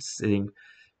person sitting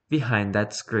behind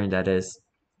that screen, that is.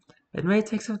 It may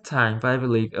take some time, but I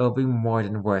believe it will be more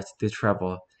than worth the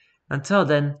trouble. Until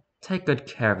then, take good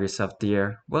care of yourself,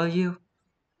 dear, will you?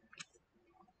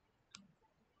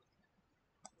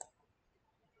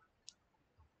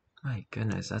 My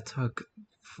goodness, that took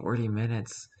 40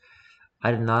 minutes.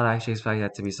 I did not actually expect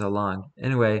that to be so long.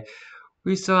 Anyway,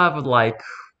 we still have like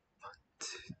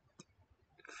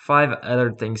 5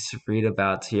 other things to read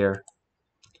about here.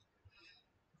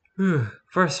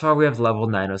 First of all, we have level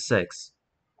 906.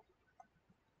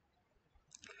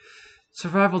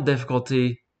 Survival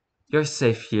difficulty. You're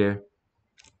safe here.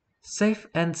 Safe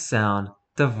and sound,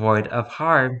 devoid of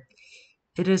harm.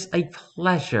 It is a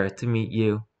pleasure to meet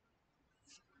you.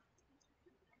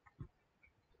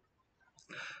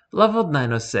 Level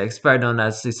 906, better known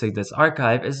as the Cygnus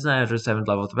Archive, is the 907th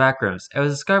level of the Backrooms. It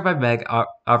was discovered by Meg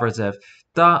Operative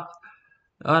Don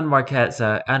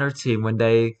Marquesa and her team when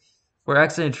they were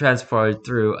accidentally transported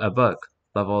through a book.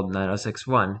 Level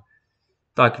 9061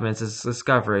 documents its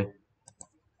discovery.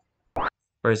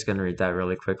 We're just gonna read that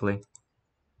really quickly.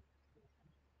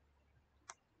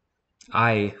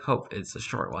 I hope it's a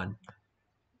short one.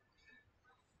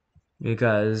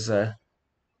 Because I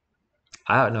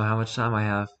don't know how much time I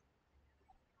have.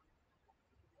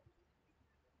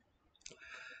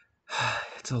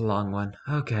 It's a long one.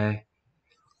 Okay.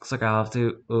 Looks like I'll have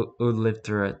to live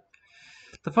through it.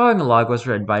 The following log was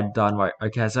written by Don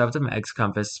Marquesa of the Meg's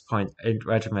Compass Point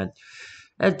Regiment.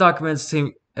 It documents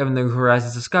Team New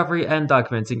Horizons discovery and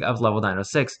documenting of level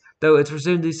 906, though it's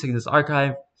presumed the Cygnus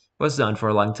archive was known for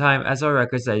a long time, as our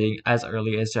records dating as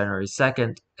early as January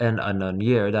 2nd, an unknown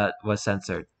year that was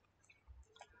censored.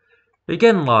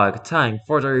 Begin log, time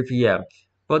 4:30 p.m.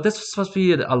 Well, this was supposed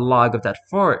to be a log of that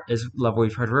fort, is level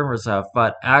we've heard rumors of,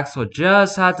 but Axel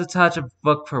just had to touch a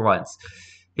book for once.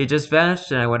 He just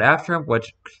vanished, and I went after him,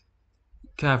 which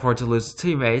can't afford to lose a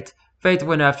teammate. Faith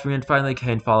went after me, and finally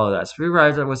Kane followed us. We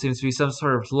arrived at what seems to be some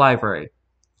sort of library.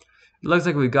 It looks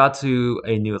like we got to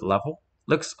a new level.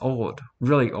 Looks old,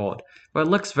 really old, but it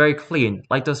looks very clean,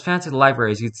 like those fancy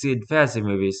libraries you'd see in fantasy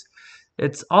movies.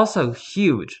 It's also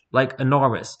huge, like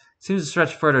enormous. Seems to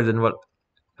stretch further than what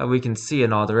we can see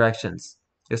in all directions.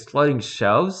 Exploding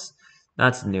shelves?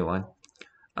 That's a new one.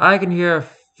 I can hear a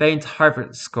faint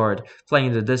harpsichord playing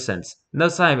in the distance. No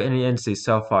sign of any entities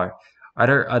so far. Are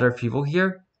there other people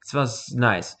here? It smells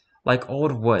nice, like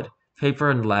old wood,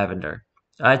 paper, and lavender.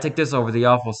 I'd take this over the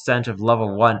awful stench of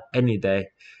level 1 any day.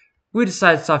 We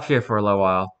decided to stop here for a little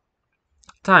while.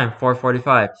 Time,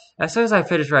 4:45. As soon as I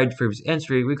finished writing Free's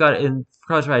entry, we got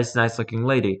approached by this nice-looking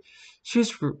lady.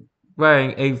 She's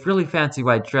wearing a really fancy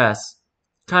white dress,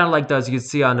 kind of like those you can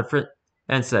see on the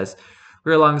princess.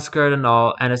 Real long skirt and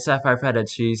all, and a sapphire pendant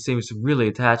she seems really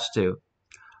attached to.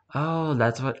 Oh,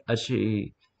 that's what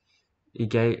she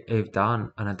gave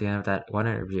Dawn at the end of that one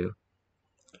interview.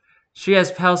 She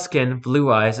has pale skin,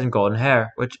 blue eyes, and golden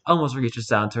hair, which almost reaches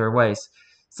down to her waist.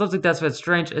 Something that's a bit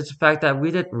strange is the fact that we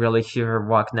didn't really hear her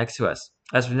walk next to us.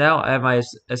 As for now, I have my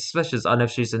suspicions on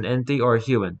if she's an entity or a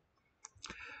human.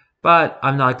 But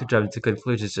I'm not jumping to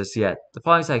conclusions just yet. The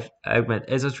following segment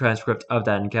is a transcript of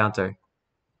that encounter.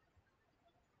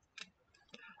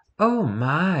 Oh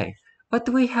my, what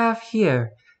do we have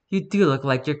here? You do look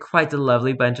like you're quite a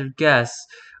lovely bunch of guests.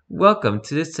 Welcome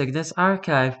to the Cygnus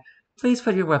Archive. Please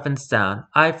put your weapons down.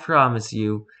 I promise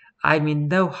you, I mean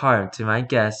no harm to my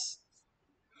guests.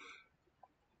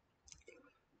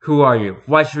 Who are you?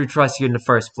 Why should we trust you in the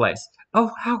first place?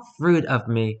 Oh, how rude of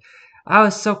me. I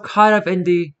was so caught up in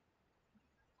the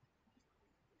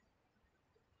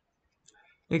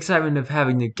excitement of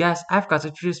having new guests, I forgot to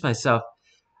introduce myself.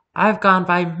 I've gone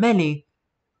by many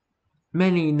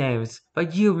names,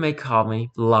 but you may call me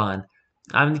Lon.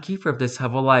 I'm the keeper of this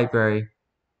humble library.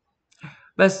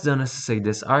 Best known as the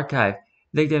Cygnus Archive.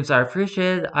 Nicknames are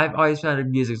appreciated. I've always found it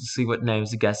amusing to see what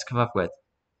names the guests come up with.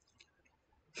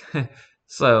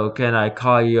 So, can I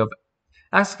call you up?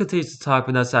 Axel continues to talk,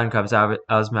 but no sound comes out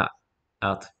of his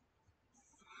mouth.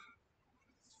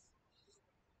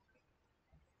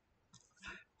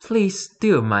 Please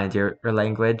do mind your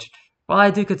language. While I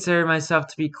do consider myself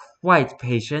to be quite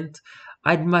patient,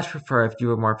 I'd much prefer if you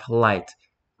were more polite.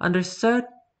 Understood?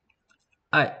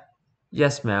 I.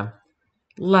 Yes, ma'am.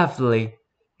 Lovely.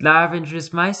 Now I've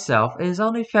introduced myself, it is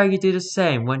only fair you do the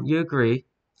same, wouldn't you agree?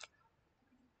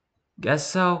 Guess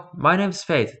so. My name's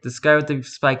Faith. This guy with the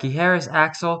spiky hair is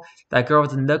Axel, that girl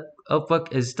with the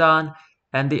notebook is Don,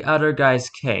 and the other guy's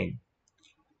Kane.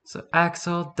 So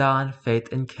Axel, Don,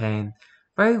 Faith, and Kane.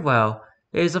 Very well.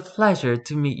 It is a pleasure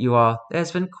to meet you all. It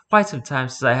has been quite some time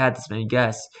since I had this many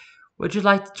guests. Would you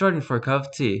like to join me for a cup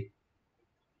of tea?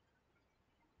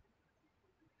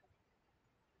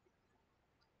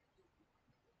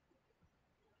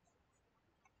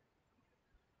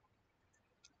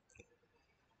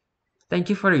 Thank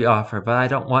you for the offer, but I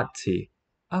don't want tea.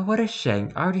 Oh, what a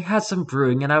shame. I already had some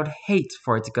brewing and I would hate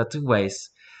for it to go to waste.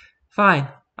 Fine,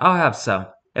 I'll have some.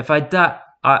 If I die,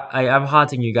 I'm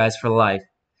haunting you guys for life.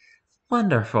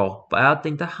 Wonderful, but I don't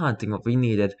think the haunting will be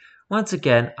needed. Once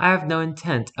again, I have no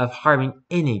intent of harming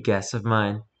any guests of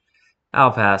mine.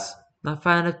 I'll pass. Not a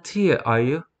fan of tea, are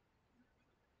you?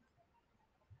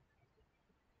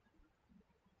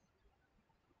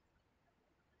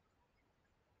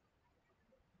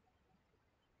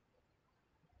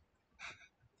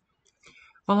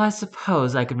 Well, I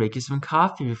suppose I could make you some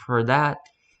coffee before that.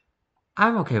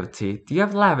 I'm okay with tea. Do you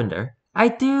have lavender? I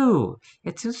do!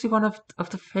 It seems to be one of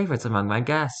the favorites among my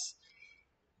guests.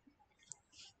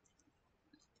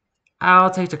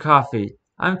 I'll take the coffee.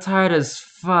 I'm tired as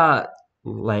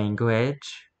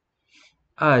language.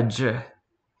 Udge.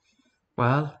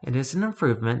 Well, it is an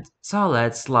improvement, so I'll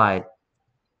let it slide.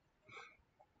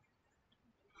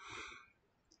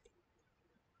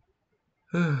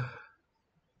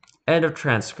 End of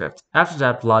transcript. After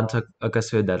that, Blonde took us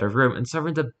to another room and served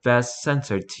me the best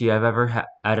censored tea I've ever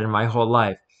had in my whole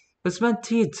life. It was mint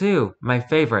tea, too, my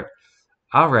favorite.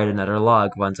 I'll write another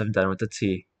log once I'm done with the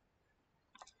tea.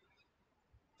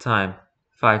 Time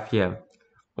 5 p.m.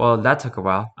 Well, that took a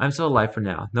while. I'm still alive for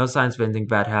now. No signs of anything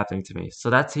bad happening to me. So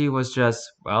that tea was just,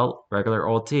 well, regular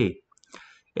old tea.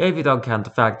 If you don't count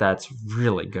the fact that it's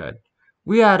really good.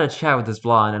 We had a chat with this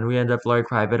blonde, and we ended up learning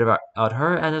quite a bit about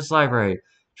her and this library.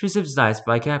 She seems nice,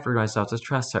 but I can't bring myself to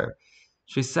trust her.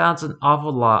 She sounds an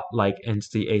awful lot like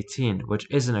Entity 18, which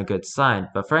isn't a good sign,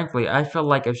 but frankly, I feel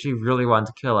like if she really wanted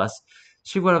to kill us,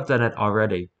 she would have done it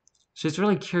already. She's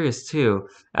really curious too,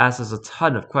 asks us a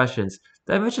ton of questions.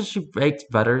 Did I mention she baked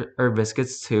butter or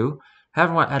biscuits too?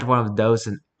 Haven't had one of those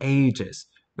in ages.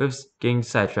 Oops, getting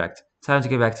sidetracked. Time to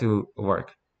get back to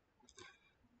work.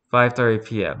 5:30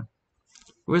 p.m.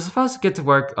 We were supposed to get to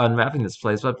work on mapping this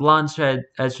place, but Blanche said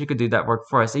as she could do that work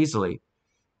for us easily.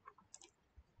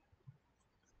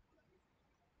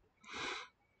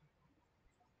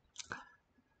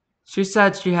 She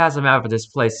said she has a map of this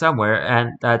place somewhere,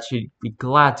 and that she'd be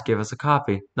glad to give us a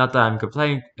copy. Not that I'm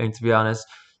complaining, to be honest.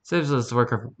 Saves us the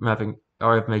work of mapping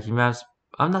or of making maps.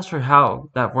 I'm not sure how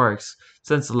that works,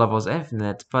 since the level is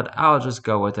infinite, but I'll just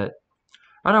go with it.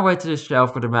 On our way to the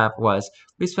shelf where the map was,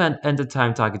 we spent ended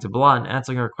time talking to Blonde,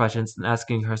 answering her questions and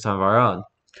asking her some of our own.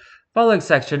 Following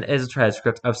section is a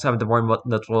transcript of some of the more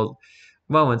notable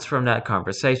moments from that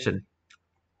conversation.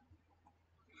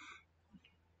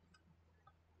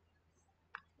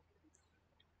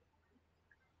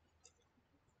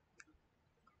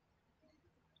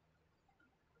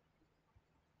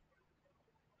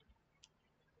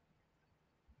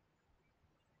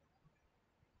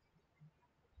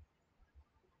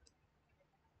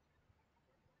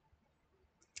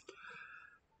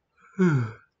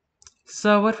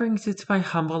 So, what brings you to my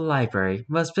humble library?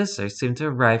 Most visitors seem to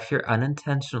arrive here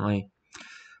unintentionally.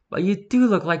 But you do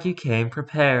look like you came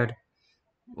prepared.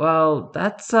 Well,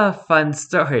 that's a fun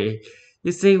story.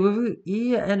 You see,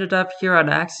 we ended up here on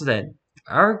accident.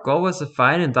 Our goal was to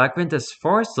find and document this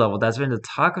forest level that's been the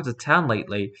talk of the town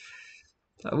lately.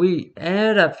 We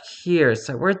ended up here,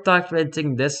 so we're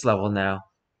documenting this level now.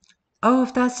 Oh,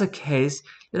 if that's the case,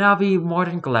 then I'll be more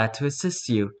than glad to assist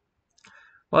you.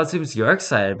 Well, it seems you're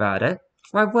excited about it.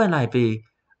 Why wouldn't I be?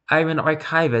 I'm an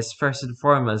archivist first and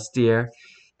foremost, dear.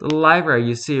 The library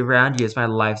you see around you is my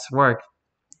life's work.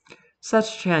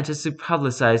 Such chances to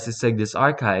publicize the Cygnus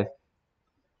archive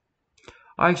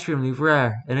are extremely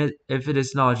rare, and if it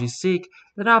is knowledge you seek,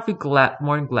 then I'll be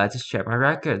more than glad to share my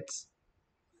records.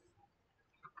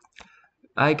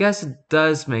 I guess it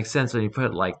does make sense when you put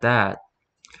it like that.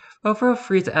 Well, feel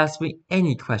free to ask me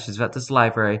any questions about this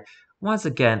library. Once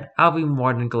again, I'll be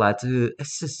more than glad to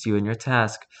assist you in your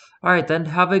task. Alright then,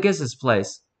 how big is this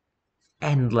place?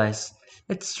 Endless.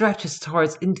 It stretches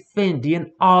towards infinity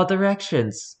in all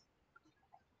directions.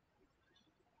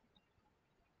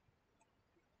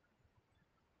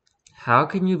 How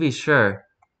can you be sure?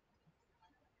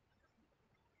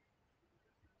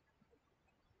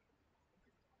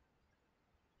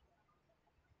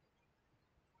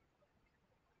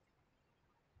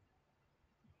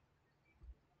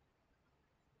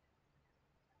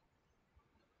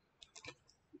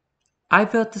 I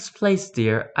built this place,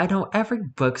 dear. I know every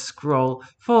book, scroll,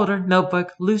 folder,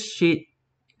 notebook, loose sheet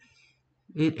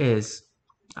it is.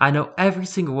 I know every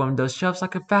single one of those shelves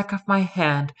like the back of my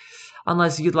hand.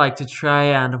 Unless you'd like to try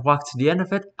and walk to the end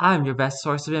of it, I'm your best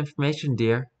source of information,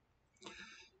 dear.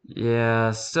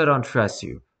 Yeah, still don't trust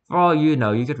you. For all you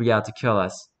know, you could be out to kill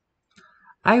us.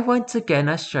 I once again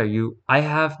assure you, I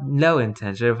have no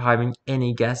intention of harming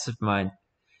any guests of mine,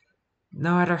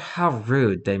 no matter how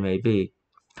rude they may be.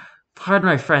 Pardon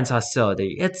my friend's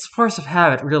hostility. It's force of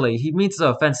habit, really. He means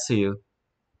no offense to you.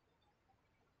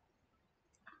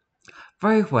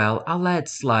 Very well, I'll let it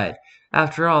slide.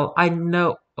 After all, I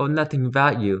know nothing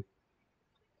about you.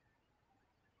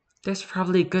 There's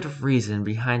probably a good reason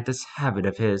behind this habit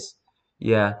of his.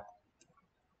 Yeah.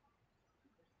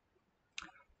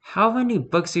 How many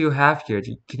books do you have here?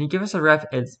 Can you give us a rough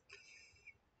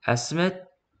estimate?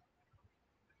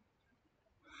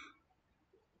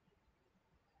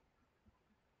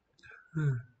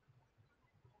 Hmm.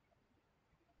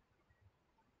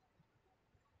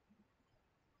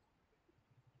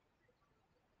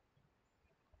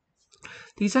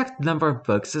 The exact number of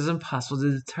books is impossible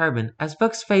to determine, as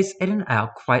books phase in and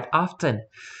out quite often.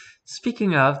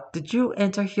 Speaking of, did you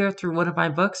enter here through one of my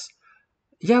books?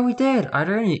 Yeah, we did. Are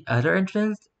there any other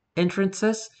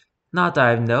entrances? Not that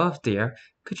I know of, dear.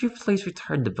 Could you please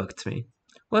return the book to me?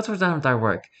 Once we're done with our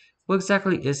work, what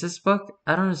exactly is this book?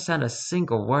 I don't understand a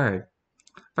single word.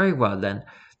 Very well, then.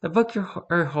 The book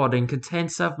you're holding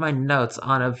contains some of my notes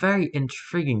on a very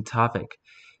intriguing topic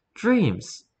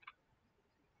dreams.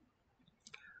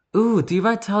 Ooh, do you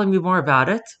mind telling me more about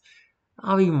it?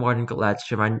 I'll be more than glad to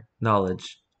share my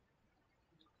knowledge.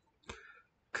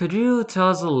 Could you tell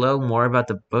us a little more about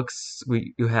the books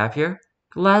you have here?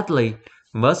 Gladly.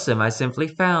 Most of them I simply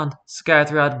found, scattered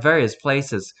throughout various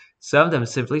places. Some of them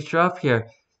simply show up here.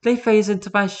 They phase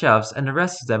into my shelves, and the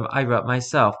rest of them I wrote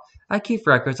myself. I keep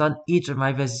records on each of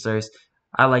my visitors.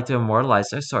 I like to immortalize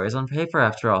their stories on paper,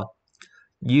 after all.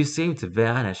 You seem to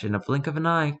vanish in a blink of an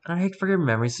eye, and I hate for your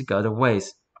memories to go to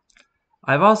waste.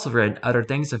 I've also written other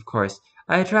things, of course.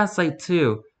 I translate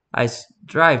too. I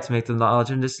strive to make the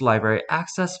knowledge in this library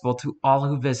accessible to all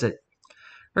who visit.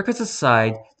 Records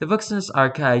aside, the books in this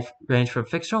archive range from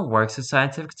fictional works to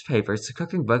scientific papers to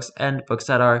cooking books and books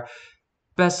that are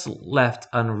best left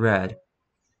unread.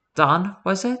 Don,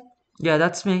 was it? Yeah,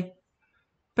 that's me.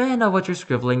 May I know what you're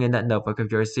scribbling in that notebook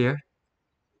of yours, dear?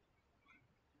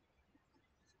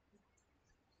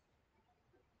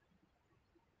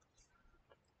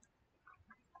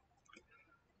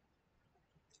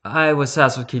 I was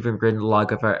tasked with keeping a written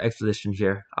log of our expedition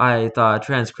here. I thought a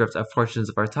transcript of portions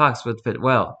of our talks would fit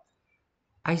well.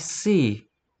 I see.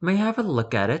 May I have a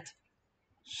look at it?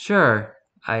 Sure,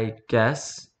 I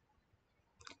guess.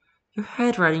 Your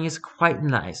handwriting is quite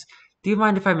nice. Do you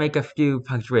mind if I make a few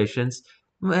punctuations?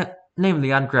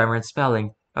 Namely on grammar and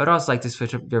spelling. I would also like to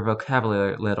switch up your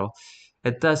vocabulary a little.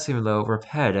 It does seem a little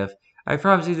repetitive. I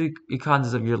promise you the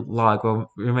contents of your log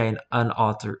will remain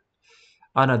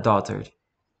unadulterated.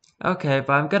 Okay,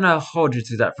 but I'm gonna hold you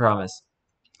to that promise.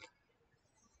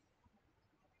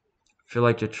 Feel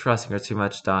like you're trusting her too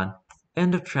much, Don.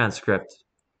 End of transcript.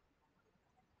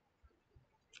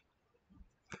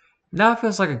 Now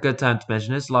feels like a good time to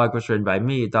mention this log was written by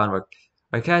me, Don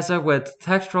Marquesa, with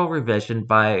textual revision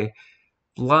by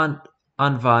Blanche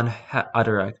van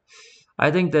Utterek.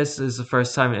 I think this is the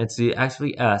first time it's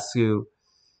actually us who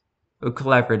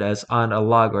collaborate us on a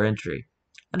log or entry.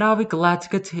 And I'll be glad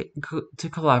to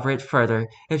collaborate further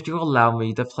if you allow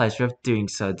me the pleasure of doing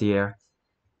so, dear.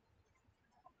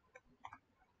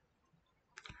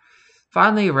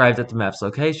 Finally arrived at the map's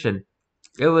location.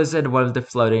 It was in one of the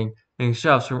floating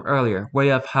shelves from earlier,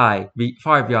 way up high,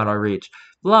 far beyond our reach.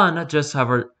 Blonde just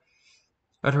hovered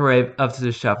her way up to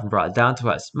the shelf and brought it down to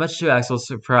us, much to Axel's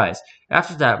surprise.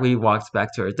 After that, we walked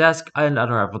back to our desk and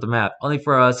unraveled the map, only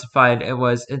for us to find it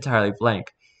was entirely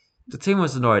blank. The team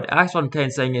was annoyed. Axel and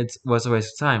Kane saying it was a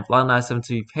waste of time. Blonde asked them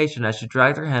to be patient as she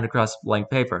dragged her hand across the blank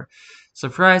paper.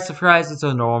 Surprise, surprise, it's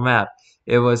a normal map.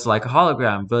 It was like a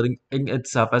hologram, building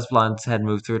itself as Blonde's head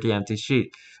moved through the empty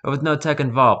sheet, but with no tech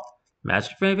involved.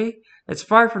 Magic, maybe? It's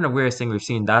far from the weirdest thing we've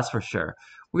seen, that's for sure.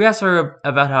 We asked her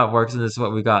about how it works, and this is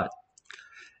what we got.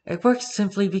 It works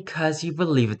simply because you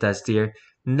believe it does, dear.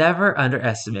 Never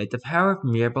underestimate the power of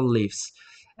mere beliefs.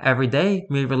 Every day,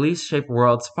 mere beliefs shape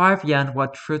worlds far beyond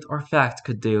what truth or fact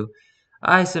could do.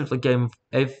 I simply gave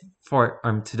a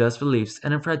form to those beliefs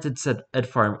and imprinted said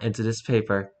form into this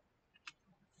paper.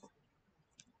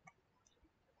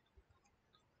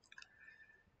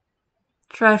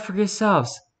 Try it for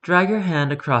yourselves. Drag your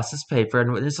hand across this paper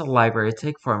and witness a library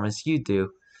take form as you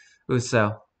do.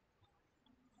 Uso.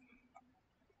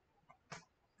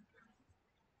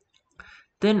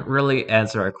 Didn't really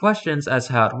answer our questions as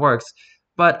how it works,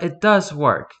 but it does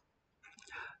work.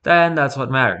 Then that's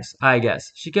what matters, I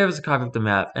guess. She gave us a copy of the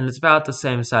map, and it's about the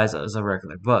same size as a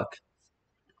regular book.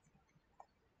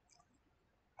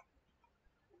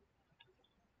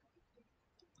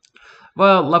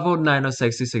 Well, level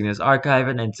 906 Cygnus Archive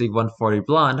and NC-140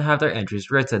 Blonde have their entries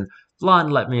written.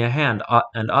 Blonde lent me a hand,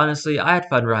 and honestly, I had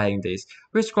fun writing these.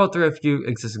 We scrolled through a few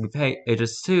existing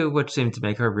pages too, which seemed to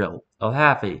make her real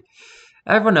happy.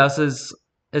 Everyone else is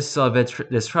still a bit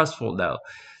distrustful though.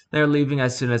 They're leaving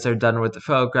as soon as they're done with the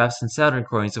photographs and sound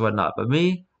recordings and whatnot. But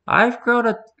me, I've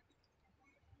grown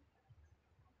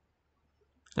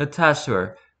attached to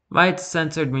her. Might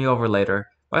censored me over later.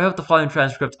 But I hope the following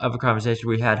transcript of a conversation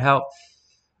we had helps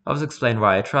explain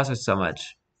why I trust her so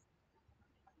much.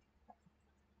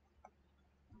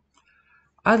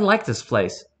 I like this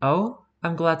place. Oh,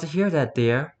 I'm glad to hear that,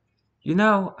 dear. You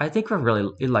know, I think we're really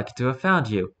lucky to have found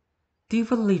you. Do you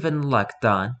believe in luck,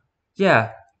 Don?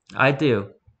 Yeah, I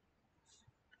do.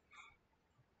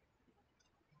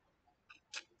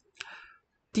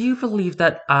 Do you believe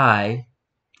that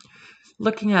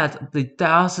looking at the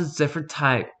thousands different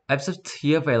types of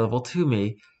tea available to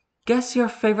me, guess your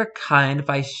favorite kind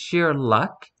by sheer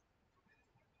luck?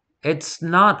 It's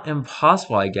not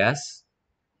impossible, I guess.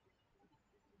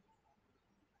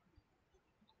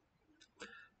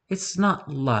 It's not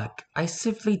luck. I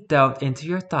simply delved into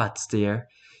your thoughts, dear.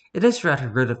 It is rather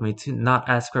rude of me to not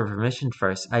ask for permission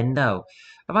first, I know,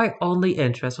 but my only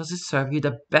interest was to serve you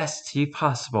the best tea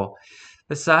possible.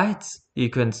 Besides, you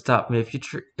couldn't stop me if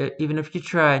even if you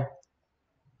tried.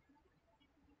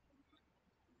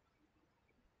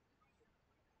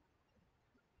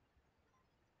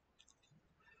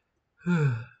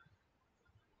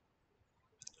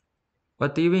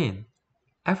 What do you mean?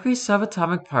 Every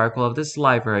subatomic particle of this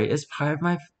library is part of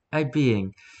my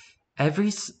being.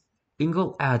 Every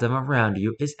single atom around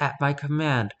you is at my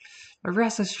command. But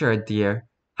rest assured, dear,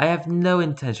 I have no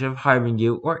intention of harming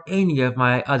you or any of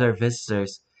my other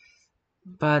visitors.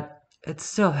 But it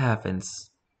still happens.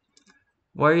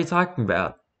 What are you talking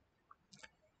about?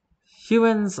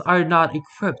 Humans are not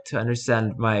equipped to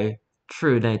understand my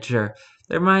true nature.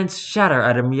 Their minds shatter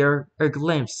at a mere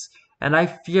glimpse, and I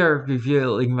fear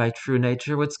revealing my true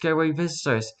nature would scare away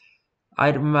visitors.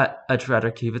 I'd much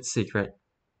rather keep it secret.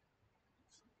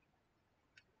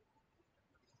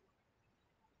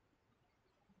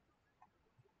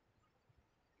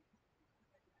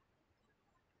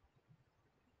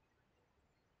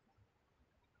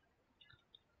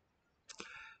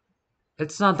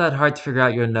 It's not that hard to figure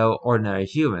out you're no ordinary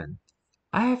human.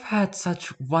 I have had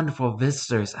such wonderful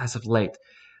visitors as of late,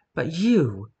 but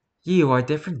you are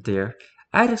different, dear.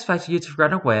 I'd expect you to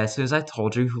run away as soon as I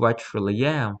told you who I truly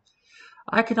am.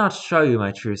 I cannot show you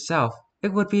my true self.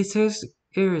 It would be a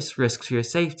serious risk to your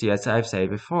safety, as I've said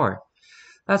before.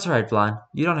 That's right, Blonde.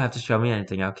 You don't have to show me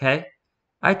anything, okay?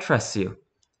 I trust you.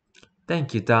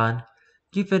 Thank you, Don.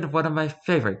 You've been one of my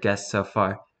favorite guests so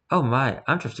far. Oh my,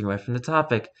 I'm drifting away from the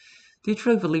topic. Do you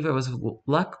truly believe it was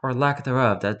luck or lack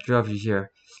thereof that drove you here?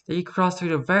 That you crossed through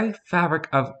the very fabric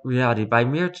of reality by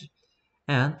mere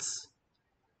chance?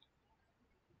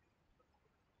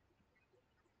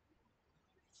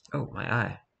 Oh my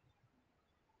eye.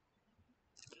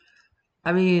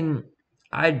 I mean,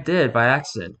 I did by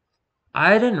accident.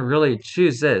 I didn't really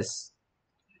choose this.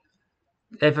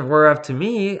 If it were up to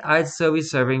me, I'd still be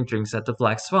serving drinks at the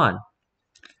Black Swan.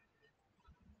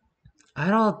 I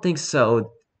don't think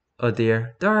so, oh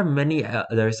dear. There are many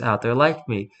others out there like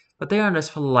me, but they aren't as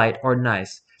polite or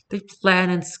nice. They plan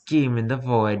and scheme in the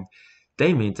void.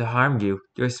 They mean to harm you,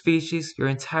 your species, your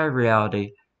entire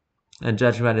reality. And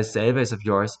judging by this database of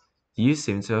yours, you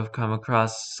seem to have come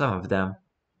across some of them.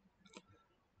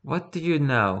 What do you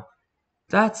know?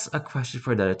 That's a question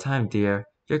for another time, dear.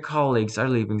 Your colleagues are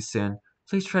leaving soon.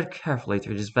 Please tread carefully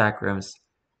through these back rooms.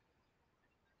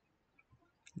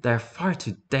 They're far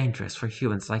too dangerous for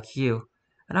humans like you,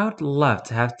 and I would love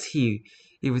to have tea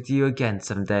with you again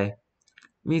someday.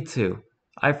 Me too.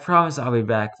 I promise I'll be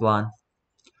back, Blonde.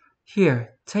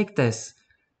 Here, take this.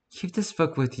 Keep this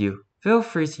book with you. Feel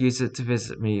free to use it to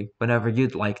visit me whenever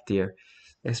you'd like, dear.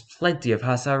 There's plenty of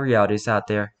hostile realities out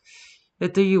there.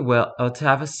 It do you well to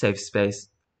have a safe space,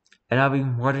 and I'll be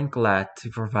more than glad to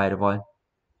provide one.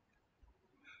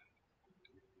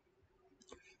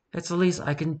 It's the least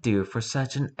I can do for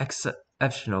such an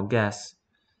exceptional guest.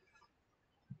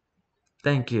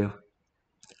 Thank you.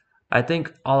 I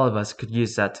think all of us could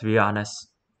use that, to be honest.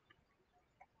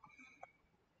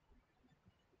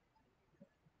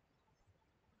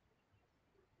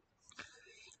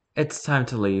 It's time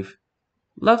to leave.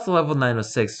 Left level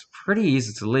 906, pretty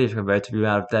easy to leave compared to the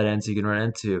amount of dead ends you can run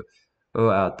into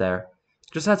out there.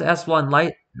 Just had to ask one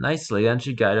light nicely and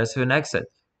she guided us to an exit.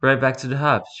 Right back to the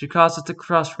hub. She calls it the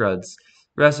crossroads.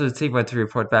 The rest of the team went to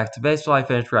report back to base while I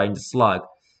finished writing the slug.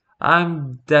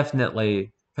 I'm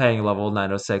definitely paying level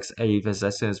 906 a visit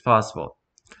as soon as possible.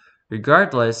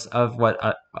 Regardless of what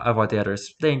the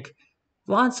others think,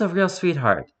 Blonde's a real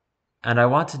sweetheart, and I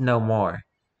want to know more.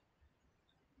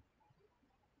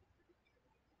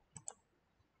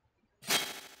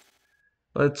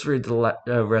 Let's read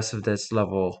the rest of this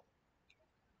level.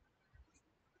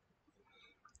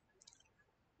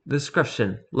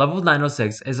 Description: Level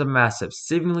 906 is a massive,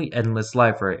 seemingly endless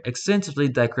library, extensively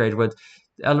decorated with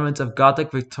elements of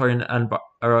Gothic, Victorian, and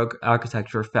Baroque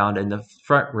architecture found in the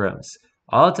front rooms.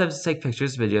 All attempts to take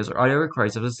pictures, videos, or audio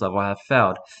recordings of this level have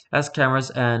failed, as cameras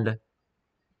and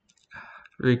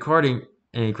recording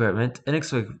equipment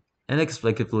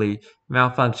inexplicably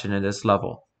malfunction in this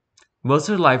level. Most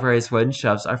of the library's wooden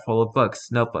shelves are full of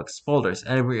books, notebooks, folders,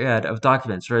 and a myriad of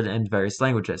documents written in various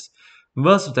languages.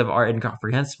 Most of them are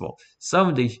incomprehensible. Some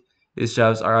of these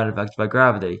shelves are unaffected by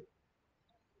gravity,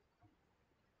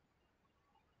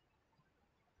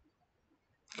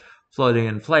 floating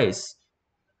in place,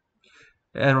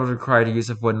 and would require the use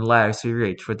of wooden ladders to be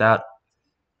reached without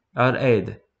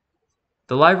aid.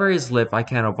 The library is lit by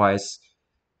candlelight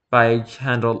by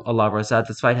candle alarms that,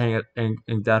 despite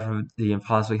hanging down from the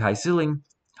impossibly high ceiling,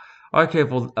 are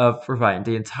capable of providing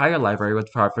the entire library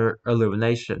with proper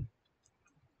illumination.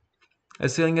 The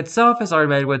ceiling itself is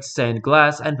ornamented with stained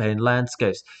glass and painted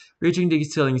landscapes. Reaching the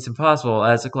ceiling is impossible,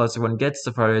 as the closer one gets,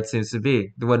 the farther it seems to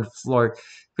be. The wooden floor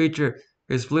feature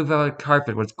is blue velvet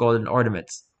carpet with golden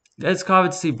ornaments. It's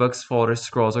common to see books, folders,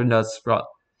 scrolls, or notes brought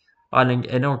on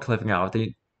in or clipping out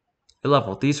the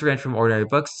level. These range from ordinary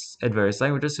books in various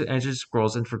languages to ancient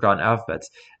scrolls and forgotten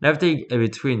alphabets, and everything in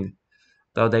between,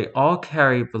 though they all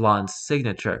carry Blonde's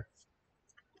signature.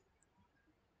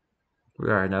 We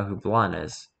already know who Blonde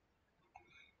is.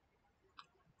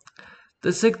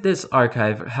 The Cygnus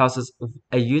Archive houses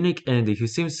a unique entity who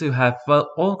seems to have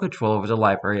full control over the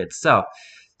library itself.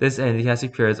 This entity has the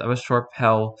appearance of a short,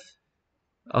 pale,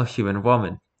 human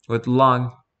woman with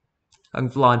long,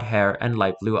 blonde hair and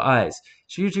light blue eyes.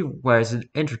 She usually wears an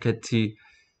intricate tea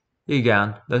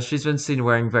gown, though she's been seen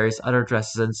wearing various other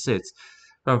dresses and suits,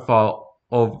 from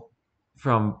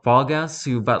from ball gowns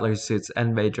to butler suits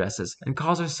and maid dresses, and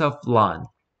calls herself Blonde.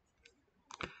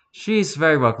 She is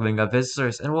very welcoming of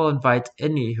visitors and will invite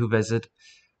any who visit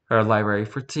her library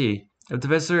for tea. If the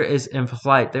visitor is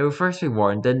impolite, they will first be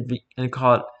warned, then be and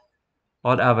called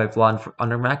out by Blonde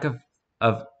on her lack of,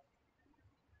 of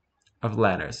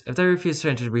manners. If they refuse to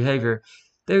change their behavior,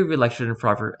 they will be lectured in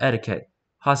proper etiquette.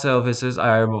 Hostile visitors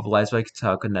are immobilized by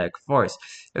telekinetic force.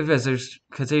 If visitors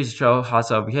continue to show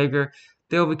hostile behavior,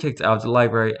 they will be kicked out of the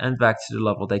library and back to the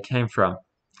level they came from.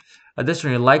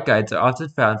 Additionally, light guides are often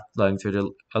found flowing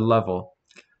through a level.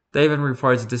 They even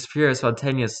report to disappear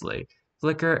spontaneously,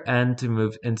 flicker, and to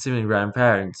move in seemingly random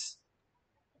patterns.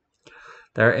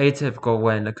 They are atypical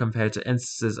when compared to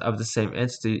instances of the same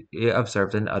entity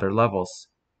observed in other levels.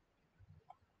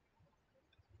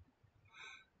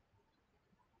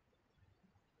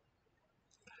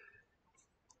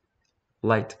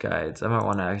 Light guides. I might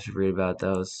want to actually read about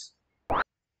those.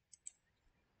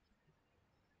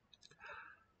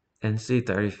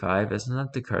 NC35, isn't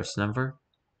that the curse number?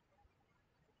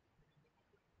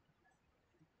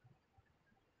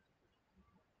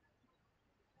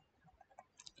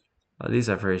 Oh, these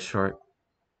are very short.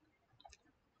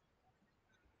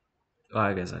 Well,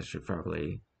 I guess I should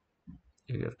probably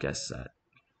have guessed that.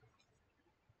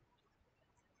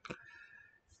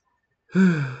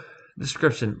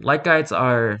 Description. Light guides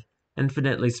are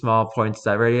infinitely small points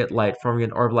that radiate light, forming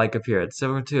an orb-like appearance,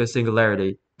 similar to a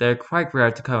singularity. They are quite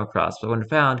rare to come across, but when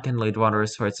found, can lead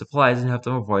wanderers towards supplies and help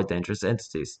them avoid dangerous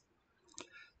entities.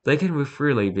 They can move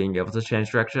freely, being able to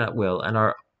change direction at will, and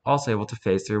are also able to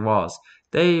phase through walls.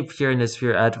 They appear in the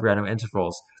sphere at random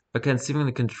intervals, but can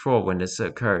seemingly control when this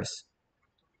occurs.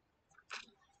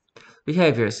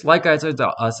 Behaviors. Light guides are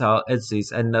docile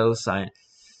entities and no sign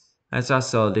as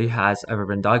hostility has ever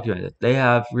been documented. They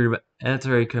have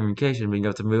rudimentary communication, being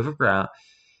able to move around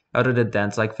out of the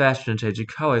dance like fashion and changing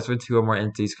colors when two or more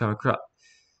entities come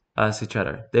across each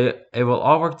other. They will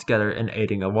all work together in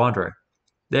aiding a wanderer.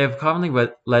 They have commonly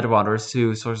led wanderers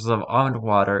to sources of almond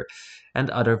water and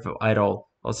other vital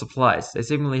supplies. They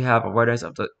seemingly have awareness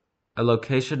of the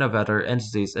location of other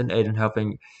entities and aid in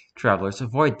helping travelers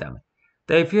avoid them.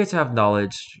 They appear to have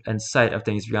knowledge and sight of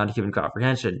things beyond human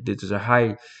comprehension due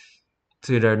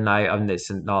to their nigh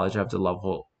omniscient knowledge of the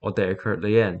level what they are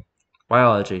currently in.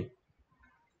 Biology.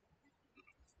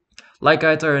 Light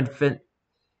guides are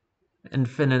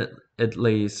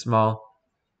infinitely small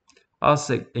all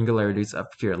singularities of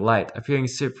pure light, appearing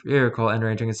spherical and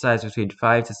ranging in size between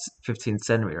 5 to 15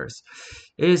 centimeters.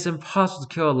 It is impossible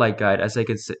to kill a light guide as they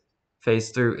can phase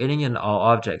through any and all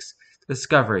objects.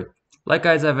 Discovery. Light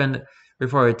guides have been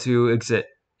reported to exist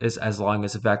as long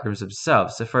as the Backrooms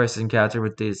themselves. The first encounter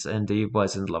with this entity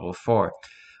was in level 4,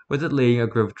 with it leading a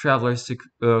group of travelers to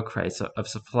crates of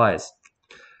supplies.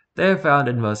 They are found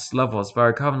in most levels, but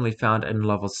are commonly found in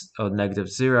levels of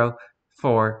 -0,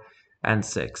 4, and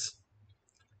 6.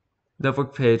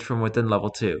 Notebook page from within level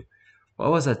 2.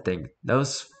 What was that thing?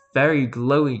 Those very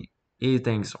glowy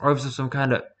things, orbs of some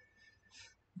kind of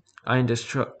iron just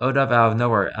showed up out of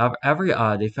nowhere. Out of every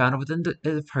oddity found within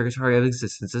the purgatory of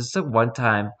existence, this is the one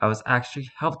time I was actually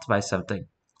helped by something.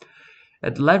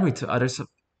 It led me to other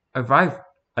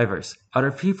survivors,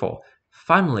 other people.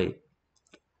 Finally,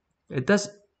 it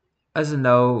doesn't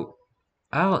know.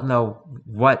 I don't know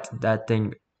what that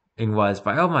thing was,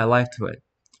 but I owe my life to it.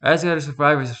 As the other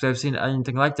survivors have seen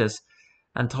anything like this,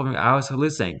 and told me I was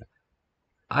hallucinating.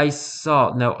 I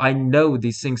know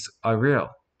these things are real.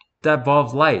 That ball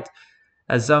of light,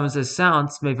 as dumb as it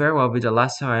sounds, may very well be the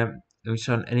last time I'm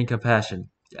shown any compassion.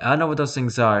 I don't know what those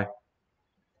things are.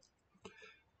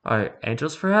 Are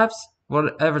angels, perhaps?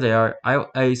 Whatever they are,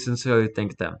 I sincerely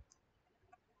thank them.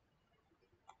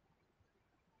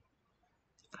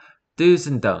 Do's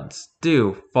and don'ts.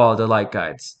 Do follow the light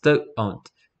guides.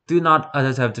 Don't. Do not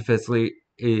attempt to physically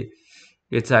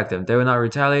attack them. They will not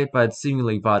retaliate, but it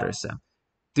seemingly bothers them.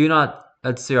 Do not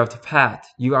steer off the path.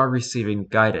 You are receiving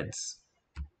guidance.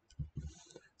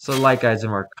 So light guides are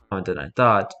more common than I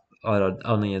thought, although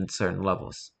only in certain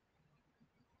levels.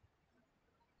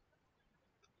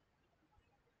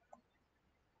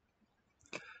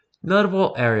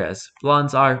 Notable areas.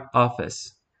 Blonde's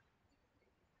office.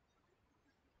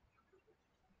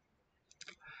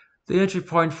 The entry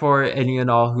point for any and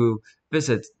all who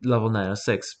visit level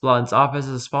 906. Blonde's office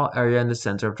is a small area in the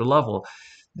center of the level.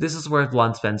 This is where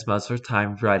Blonde spends most of her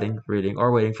time writing, reading,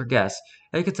 or waiting for guests.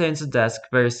 It contains a desk,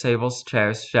 various tables,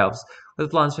 chairs, shelves,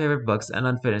 with Blonde's favorite books and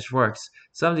unfinished works.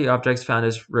 Some of the objects found in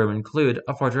this room include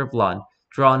a portrait of Blonde,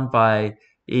 drawn by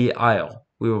E. Isle.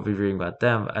 We will be reading about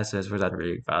them as soon as we're done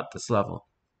reading about this level.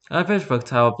 An unfinished book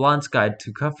titled Blonde's Guide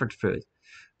to Comfort Food.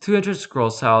 200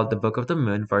 scrolls titled the Book of the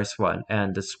Moon, verse 1,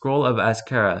 and the Scroll of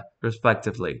Askara,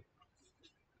 respectively.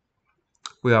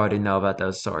 We already know about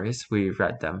those stories. We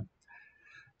read them.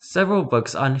 Several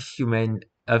books on human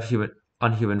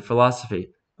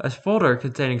philosophy. A folder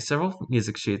containing several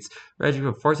music sheets ranging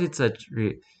from 14th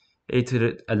century to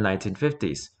the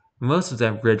 1950s. Most of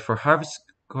them written for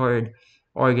harpsichord,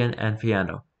 organ, and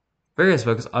piano. Various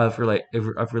books of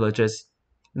religious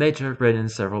nature written in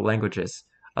several languages.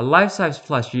 A life-size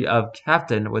plushie of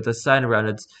Captain with a sign around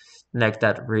its neck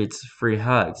that reads "Free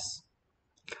Hugs."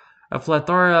 A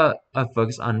plethora of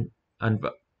books on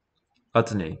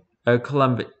botany. A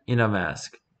Columbina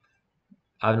mask.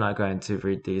 I'm not going to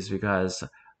read these because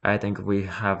I think we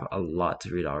have a lot to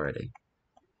read already.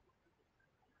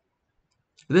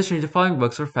 Additionally, the following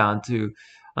books were found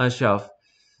on a shelf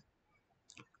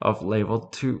of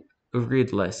labeled to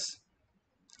read lists.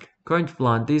 According to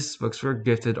Blonde, these books were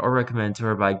gifted or recommended to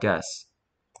her by guests.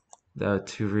 The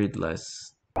to read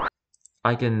list.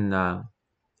 I can,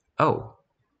 oh.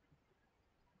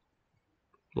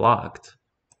 Locked.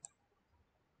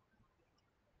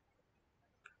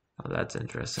 Oh, that's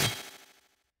interesting.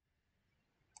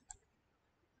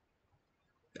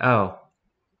 Oh.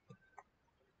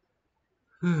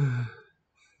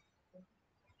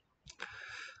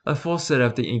 A full set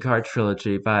of the Inkheart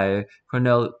trilogy by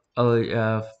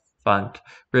Cornelia Funke,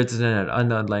 written in an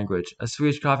unknown language. A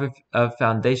Swedish copy of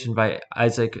Foundation by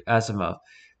Isaac Asimov.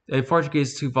 A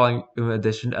Portuguese 2-volume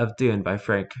edition of Dune by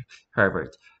Frank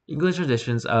Herbert. English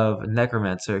editions of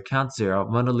Necromancer, Count Zero,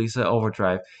 Mona Lisa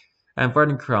Overdrive, and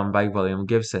Burning Chrome by William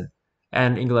Gibson.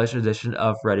 An English edition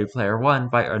of Ready Player One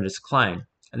by Ernest Cline.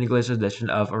 An English edition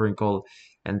of A Wrinkle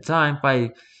in Time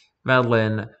by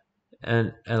Madeline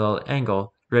and L.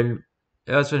 Engel, written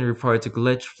It has been reported to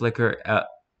glitch, flicker,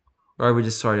 or be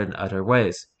distorted in other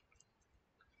ways.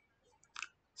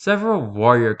 Several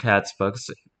Warrior Cats books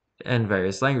in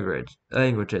various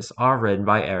languages are written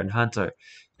by Aaron Hunter.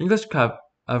 English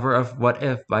cover of What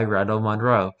If by Randall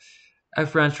Monroe. A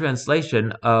French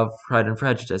translation of Pride and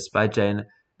Prejudice by Jane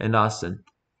and Austen.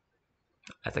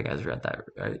 I think I just read that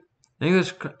right. An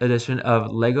English edition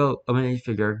of Lego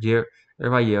Minifigure Year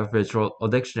by Year Visual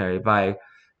Dictionary by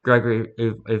Gregory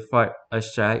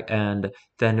Ifashak and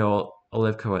Daniel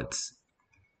Olivkowitz.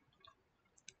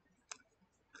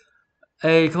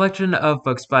 A collection of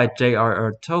books by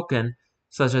J.R.R. Tolkien,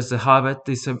 such as The Hobbit,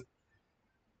 the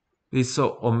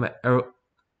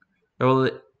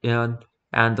Silmarillion,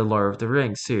 and the Lord of the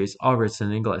Rings series, all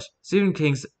written in English. Stephen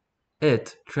King's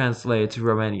It, translated to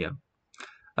Romanian.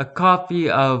 A copy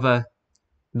of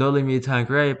Noli Me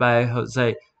Tangere by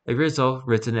Jose Agrizo,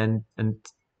 written in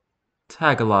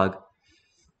Tagalog.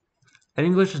 An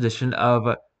English edition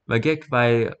of Magic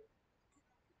by,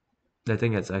 I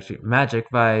think it's actually Magic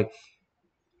by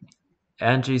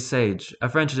Angie Sage. A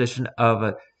French edition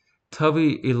of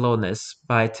Toby Elonis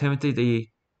by Timothy de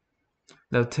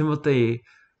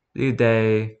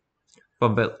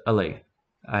Bombelli.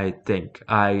 I think.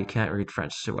 I can't read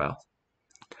French too well.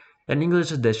 An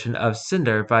English edition of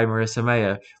Cinder by Marissa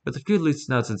Maya, with a few loose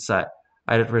notes inside,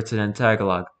 written in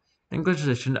Tagalog. An English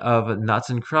edition of Knots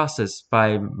and Crosses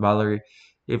by Mallory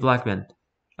E. Blackman.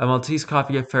 A Maltese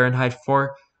copy of Fahrenheit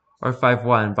 4 or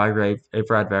 5-1 by Ray A.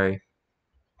 Bradbury.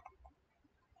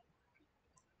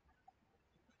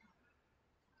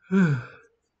 The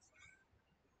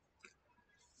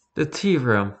tea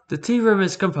room. The tea room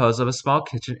is composed of a small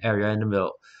kitchen area in the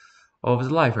middle of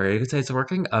the library. It contains a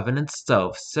working oven and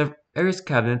stove, various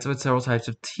cabinets with several types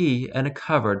of tea, and a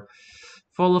cupboard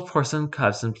full of porcelain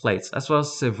cups and plates, as well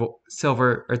as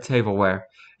silver or tableware,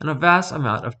 and a vast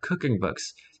amount of cooking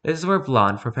books. This is where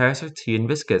Blonde prepares her tea and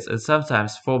biscuits, and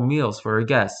sometimes full meals for her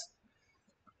guests.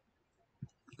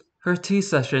 Her tea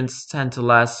sessions tend to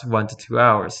last 1 to 2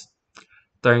 hours.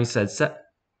 During said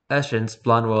sessions,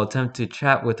 Blonde will attempt to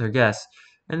chat with her guests,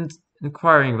 and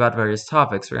inquiring about various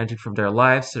topics ranging from their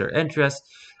lives to their interests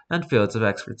and fields of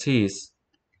expertise.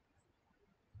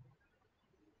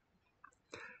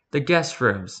 The guest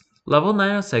rooms. Level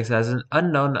 906 has an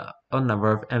unknown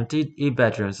number of empty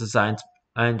bedrooms assigned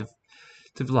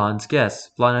to Blonde's guests.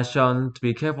 Blonde has shown to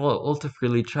be capable to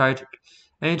freely charge,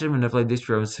 arrange, and manipulate these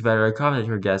rooms to better accommodate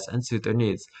her guests and suit their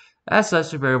needs. As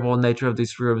such, the variable nature of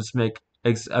these rooms make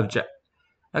objective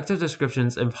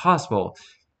descriptions impossible.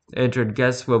 Injured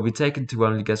guests will be taken to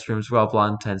one of the guest rooms while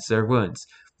Blonde tends to their wounds.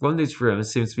 One of these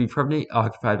rooms seems to be permanently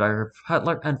occupied by her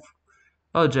butler and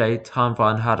OJ, Tom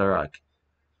von Haderach.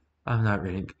 I'm not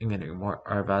reading any more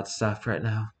about stuff right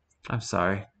now. I'm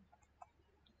sorry.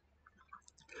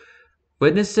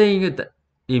 Witnessing the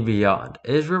beyond.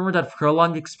 It is rumored that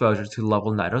prolonged exposure to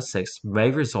level 906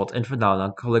 may result in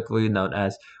phenomenon colloquially known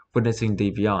as witnessing the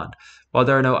beyond. While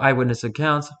there are no eyewitness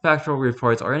accounts, factual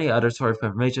reports, or any other sort of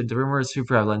information, the rumor is too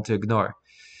prevalent to ignore.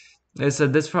 It is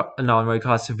said this phenomenon may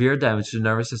cause severe damage to the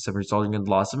nervous system, resulting in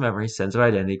loss of memory, sense of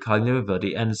identity, cognitive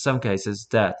ability, and in some cases,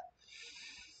 death.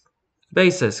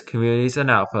 Bases, communities,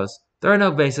 and outposts. There are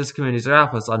no bases, communities, or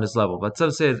outposts on this level, but some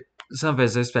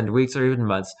visitors spend weeks or even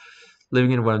months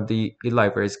living in one of the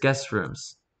library's guest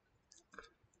rooms.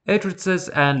 Entrances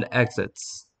and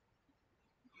exits.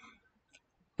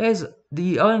 As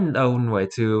the unknown way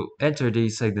to enter the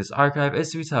Cygnus archive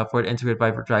is to be teleported into it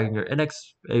by dragging your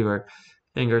index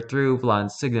finger through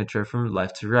Blonde's signature from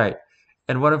left to right.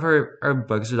 And one of her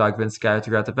books or documents scattered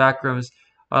throughout the backrooms,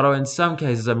 although in some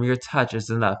cases a mere touch is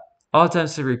enough. All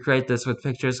attempts to recreate this with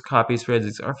pictures, copies,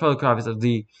 prints, or photocopies of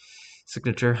the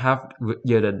signature have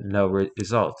yielded no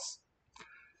results.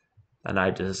 And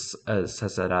I just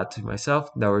says that out to myself,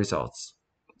 no results.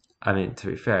 I mean, to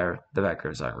be fair, the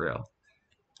backrooms aren't real.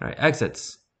 Alright,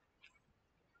 exits.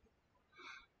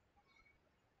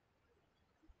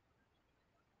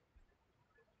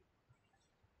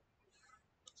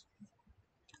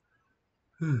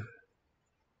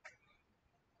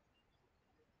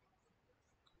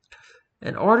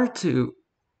 In order to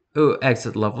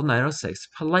exit level 906,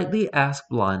 politely ask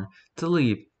Blonde to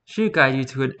leave. She will guide you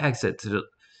to an exit to the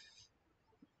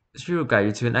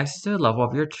level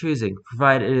of your choosing,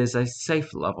 provided it is a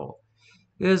safe level.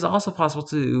 It is also possible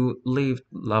to leave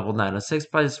level 906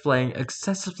 by displaying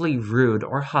excessively rude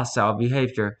or hostile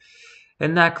behavior.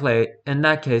 In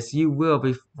that case, you will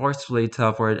be forcefully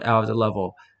teleported out of the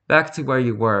level, back to where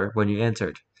you were when you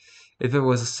entered. If it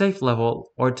was a safe level,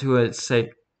 or to a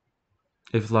safe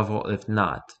level if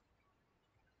not.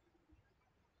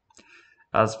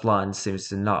 As Blonde seems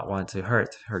to not want to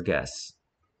hurt her guests.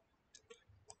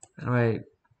 Anyway,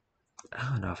 I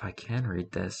don't know if I can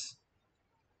read this.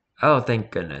 Oh, thank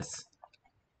goodness.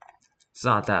 It's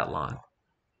not that long.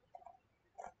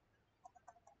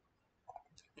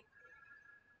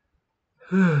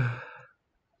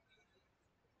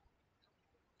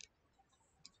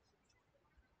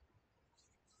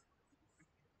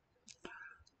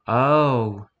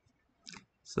 Oh,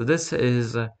 so this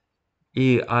is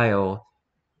E. Isle,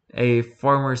 a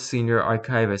former senior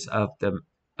archivist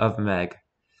of Meg.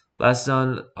 Last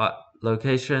known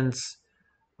locations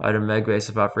are the Meg base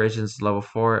of operations level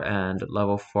 4 and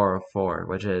level 404,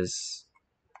 which is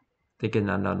I think an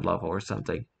unknown level or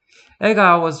something.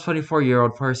 Egal was a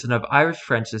 24-year-old person of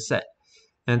Irish-French descent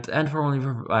and formerly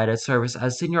provided service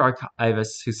as senior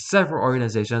archivist to several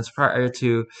organizations prior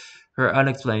to her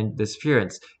unexplained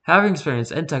disappearance. Having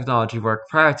experience in technology work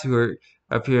prior to her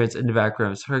appearance in the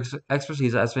Backrooms, her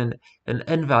expertise has been an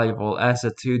invaluable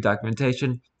asset to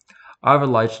documentation of a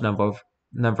large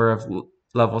number of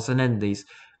levels and entities,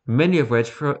 many of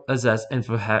which possess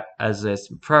info-hazardous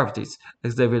properties. A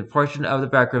significant portion of the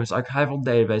Backrooms archival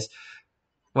database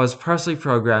was partially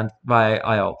programmed by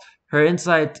IL. Her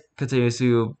insight continues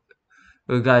to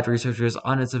guide researchers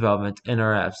on its development in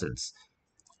her absence.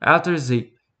 After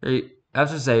Z,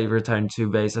 After Zay returned to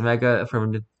base, Omega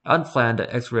affirmed an unplanned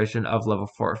exploration of level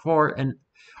 44 in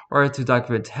order to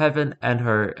document heaven and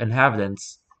her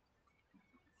inhabitants.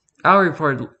 Our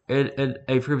report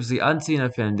a previously unseen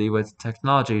affinity with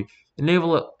technology,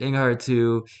 enabling her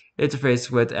to interface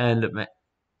with and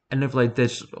manipulate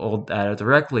digital data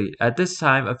directly. At this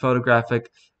time, a photographic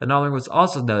anomaly was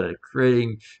also noted,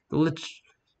 creating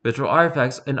visual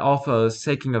artifacts in all photos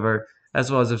taking of her,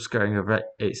 as well as obscuring her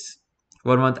face.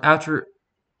 1 month after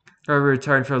her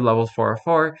return from level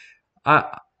 404,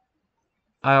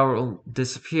 Owl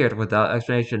disappeared without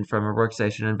explanation from her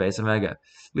workstation in Base Omega,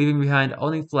 leaving behind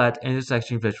only flat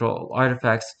intersecting visual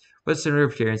artifacts with similar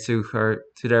appearance to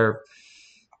their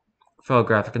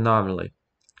photographic anomaly.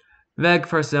 Meg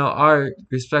personnel are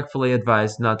respectfully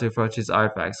advised not to approach these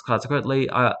artifacts. Consequently,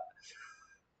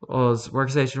 O's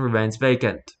workstation remains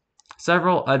vacant.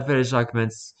 Several unfinished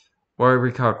documents were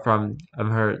recovered from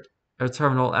her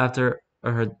terminal after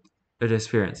her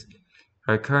disappearance.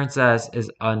 Her current status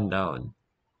is unknown.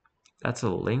 That's a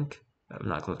link. I'm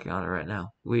not clicking on it right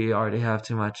now. We already have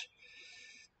too much.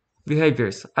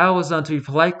 Behaviors. Al was known to be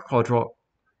polite,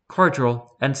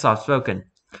 cordial, and soft-spoken,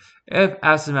 if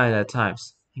absent-minded at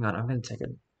times. Hang on, I'm gonna take a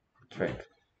drink.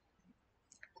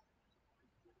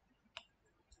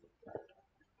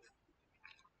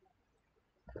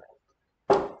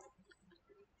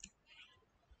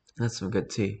 That's some good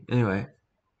tea. Anyway,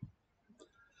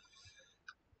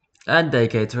 and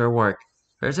dedicated to her work.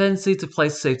 Her tendency to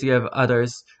place the safety of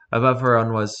others above her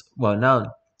own was well known,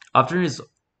 often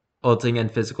resulting in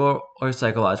physical or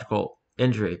psychological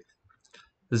injury.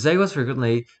 Zay was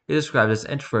frequently described as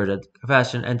introverted,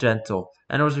 compassionate, and gentle,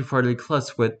 and was reportedly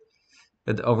close with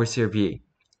Overseer B.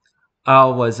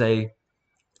 Al was a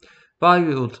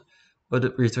valued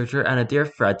researcher and a dear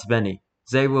friend to many.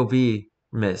 Zay will be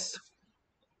missed.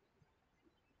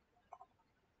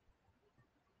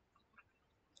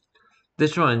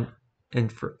 Additional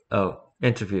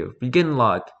interview. Begin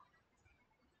log.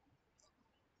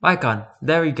 Icon.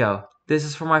 There we go. This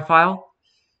is for my file?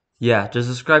 Yeah, just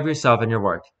describe yourself and your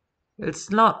work.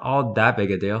 It's not all that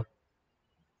big a deal.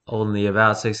 Only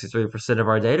about 63% of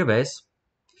our database.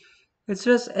 It's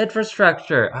just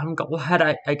infrastructure. I'm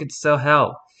glad I could still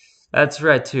help. That's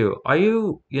right, too. Are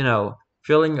you,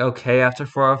 feeling okay after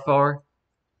 404?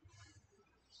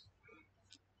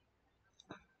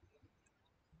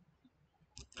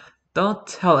 Don't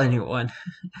tell anyone.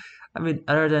 I mean,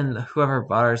 other than whoever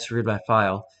bothers to read my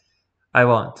file. I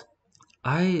won't.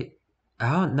 I...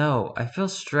 I don't know. I feel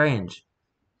strange.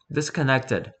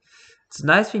 Disconnected. It's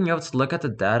nice being able to look at the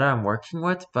data I'm working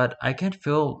with, but I can't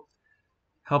help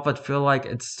but feel like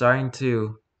it's starting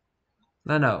to...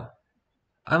 No.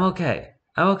 I'm okay.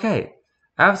 I'm okay.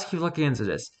 I have to keep looking into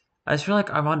this. I just feel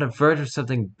like I'm on the verge of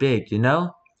something big?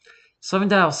 Something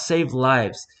that'll save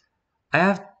lives. I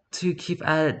have to keep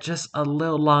at it just a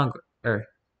little longer.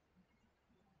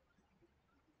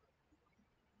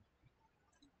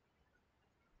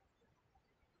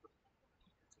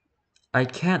 I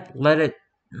can't let it...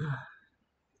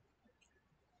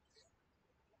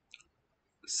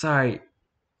 Sorry,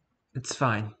 it's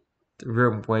fine. The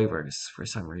room wavers for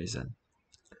some reason.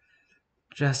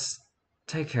 Just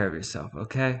take care of yourself,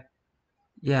 okay?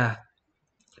 Yeah,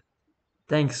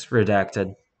 thanks,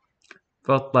 redacted.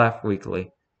 Both laugh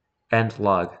weakly. End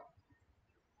log.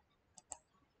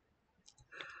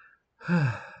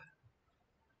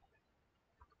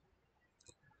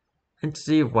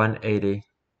 Entity 180.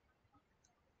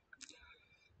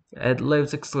 It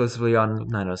lives exclusively on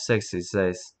 906 these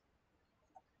days.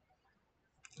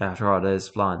 After all, it is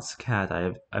Blanche's cat,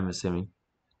 I'm assuming.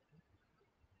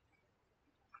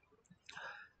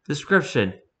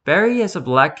 Description: Barry is a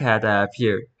black cat that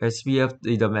appears to be of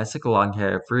the domestic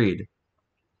long-haired breed.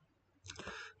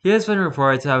 He has been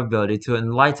reported to have the ability to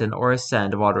enlighten or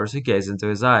ascend while those who gaze into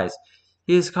his eyes.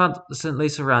 He is constantly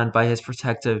surrounded by his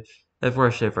protective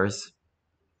worshippers.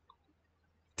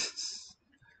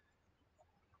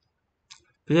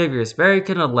 Behaviors: Barry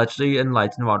can allegedly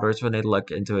enlighten waters when they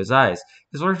look into his eyes.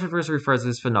 His worshippers refer to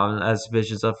this phenomenon as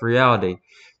visions of reality.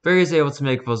 Barry is able to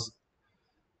make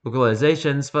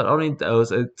vocalizations, but only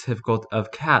those typical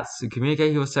of cats. To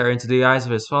communicate, he will stare into the eyes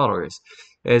of his followers.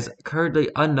 It is currently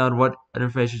unknown what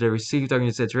information they receive during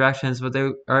these interactions, but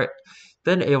they are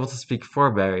then able to speak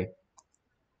for Barry.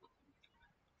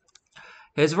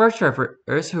 His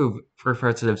worshippers, who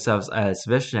refer to themselves as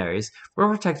missionaries, will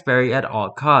protect Barry at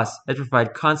all costs and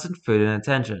provide constant food and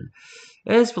attention.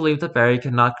 It is believed that Barry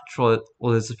cannot control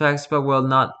his effects, but will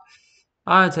not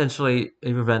unintentionally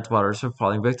prevent waters from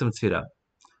falling victim to them.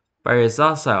 Barry is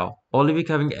docile, only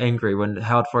becoming angry when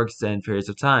held for extended periods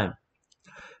of time.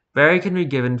 Barry can be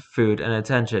given food and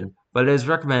attention, but it is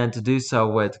recommended to do so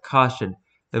with caution.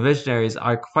 The missionaries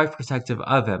are quite protective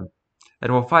of him,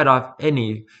 and will fight off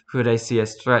any who they see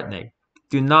as threatening.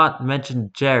 Do not mention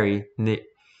Jerry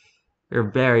near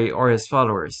Barry or his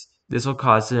followers. This will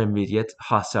cause an immediate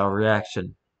hostile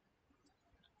reaction.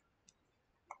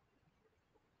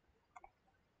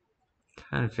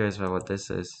 Kind of curious about what this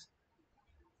is.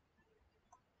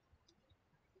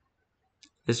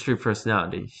 His true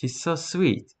personality. He's so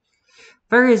sweet.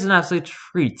 Barry is an absolute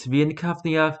treat to be in the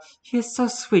company of. He is so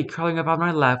sweet, curling up on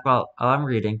my lap while I'm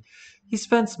reading. He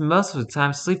spends most of the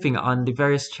time sleeping on the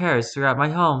various chairs throughout my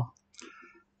home.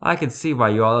 I can see why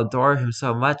you all adore him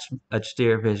so much,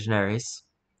 dear visionaries.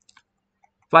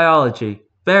 Biology.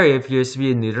 Barry appears to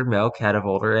be a neutered male cat of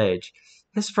older age.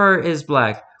 His fur is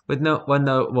black, with one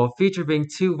notable feature being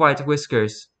two white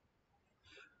whiskers.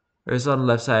 There's on the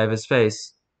left side of his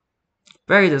face.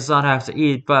 Barry does not have to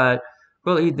eat, but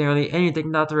will eat nearly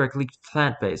anything not directly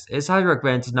plant-based. It is highly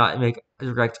recommended to not make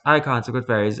direct eye contact with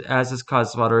berries, as this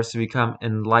causes wanderers to become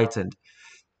enlightened.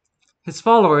 His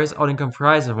followers, only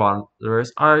comprised of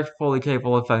wanderers, are fully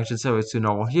capable of functioning similar to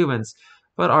normal humans,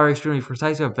 but are extremely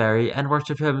protective of Barry and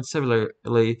worship him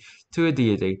similarly to a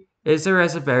deity. It is there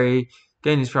as a Barry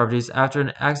gained these properties after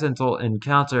an accidental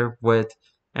encounter with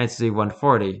Entity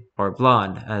 140, or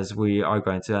Blonde, as we are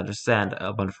going to understand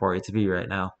 140 to be right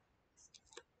now.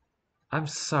 I'm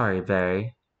sorry,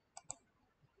 Barry.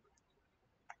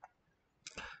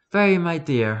 Barry, my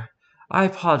dear, I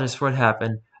apologize for what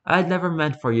happened. I had never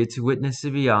meant for you to witness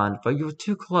the beyond, but you were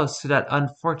too close to that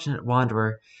unfortunate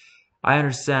wanderer. I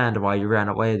understand why you ran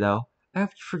away, though. I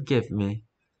hope you forgive me.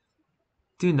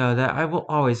 Do know that I will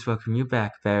always welcome you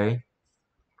back, Barry.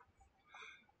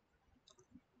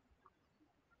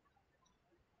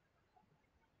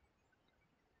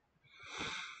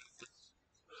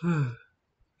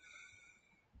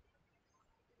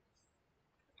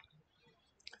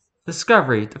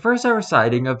 Discovery. The first ever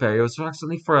sighting of Barry was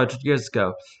approximately 400 years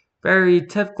ago. Barry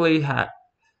typically has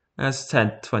 10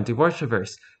 to 20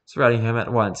 worshippers surrounding him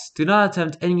at once. Do not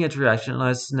attempt any interaction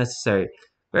unless necessary.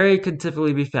 Barry can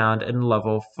typically be found in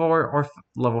level 4 or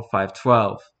level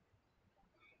 512.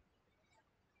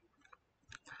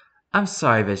 I'm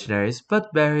sorry, visionaries,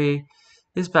 but Barry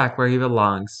is back where he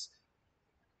belongs.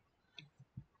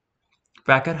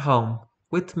 Back at home,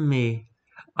 with me.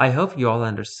 I hope you all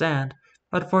understand.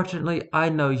 Unfortunately, I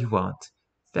know you won't.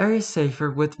 Barry is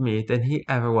safer with me than he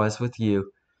ever was with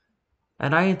you,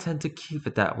 and I intend to keep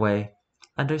it that way.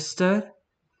 Understood?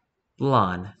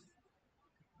 Lon.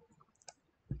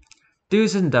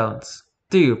 Do's and don'ts.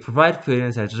 Do. Provide food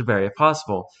and attention to Barry if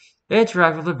possible.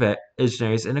 Interact with the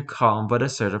visionaries in a calm but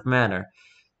assertive manner.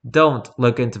 Don't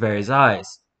look into Barry's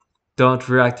eyes. Don't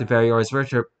react to Barry or his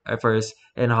worshippers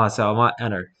in a hostile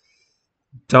manner.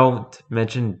 Don't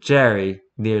mention Jerry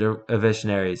near the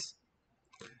visionaries.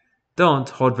 Don't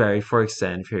hold Barry for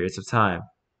extended periods of time.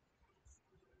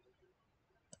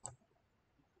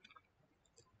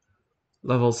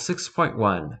 Level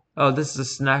 6.1. Oh, this is the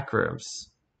snack rooms.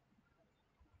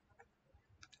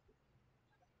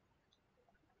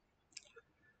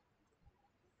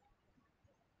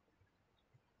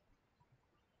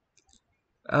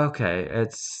 Okay,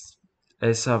 it's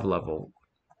a sub-level.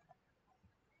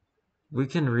 We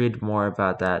can read more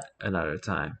about that another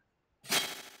time.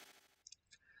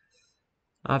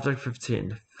 Object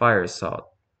 15. Fire Salt.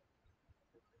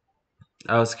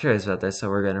 I was curious about this, so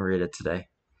we're going to read it today.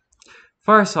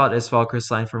 Fire salt is small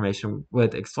crystalline formation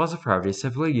with explosive properties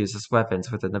typically used as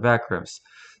weapons within the backrooms.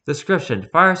 Description: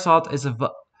 Fire salt is a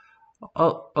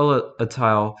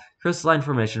volatile crystalline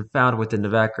formation found within the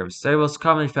backrooms. They are most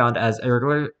commonly found as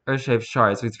irregular-shaped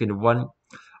shards between 1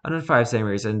 and 5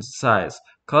 centimeters in size,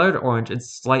 colored orange and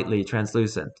slightly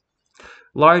translucent.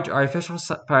 Large artificial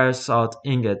fire salt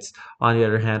ingots, on the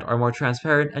other hand, are more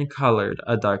transparent and colored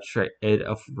a dark shade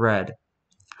of red.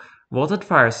 Molten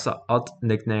fire salt,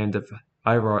 nicknamed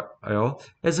fire oil,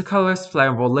 is a colorless,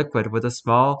 flammable liquid with a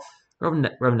small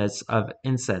remnants of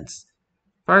incense.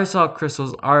 Fire salt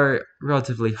crystals are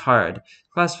relatively hard,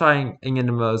 classifying in the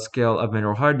Mohs scale of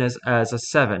mineral hardness as a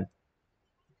 7.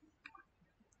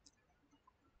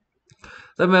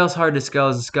 The Mohs hardness scale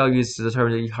is a scale used to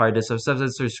determine the hardness of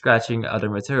substances through scratching other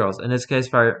materials. In this case,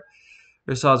 fire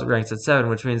salt ranks at 7,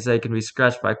 which means they can be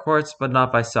scratched by quartz, but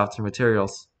not by softer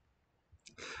materials.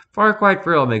 Far quite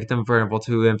brittle, making them vulnerable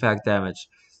to impact damage.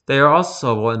 They are also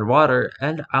soluble in water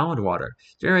and almond water,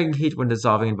 generating heat when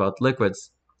dissolving in both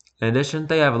liquids. In addition,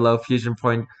 they have a low fusion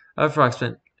point of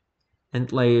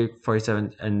approximately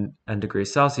 47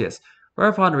 degrees Celsius,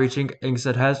 whereupon reaching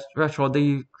Inkset has threshold,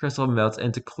 the crystal melts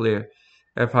into clear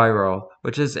pyrrole,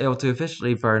 which is able to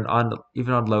efficiently burn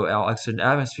even on low oxygen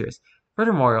atmospheres.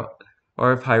 Furthermore,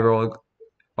 pyrrole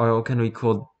oil can be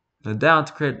cooled down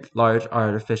to create large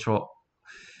artificial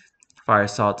fire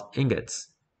salt ingots.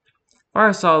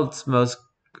 Fire salt's most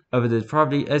evident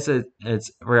property is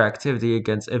its reactivity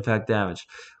against impact damage.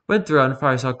 When thrown,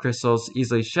 fire salt crystals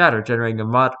easily shatter, generating a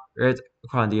moderate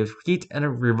quantity of heat and a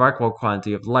remarkable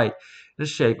quantity of light in the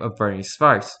shape of burning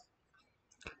sparks,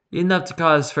 enough to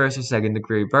cause first or second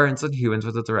degree burns on humans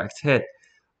with a direct hit.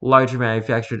 Larger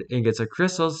manufactured ingots or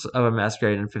crystals of a mass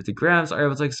greater than 50 grams are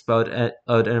able to explode in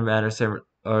a manner similar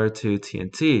to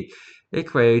TNT,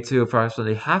 equating to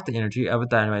approximately half the energy of a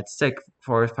dynamite stick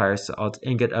for a fire salt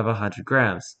ingot of 100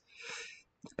 grams.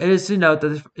 It is to note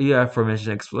that the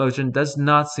aforementioned explosion does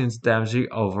not seem to damage the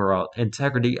overall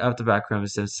integrity of the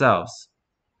backrooms themselves.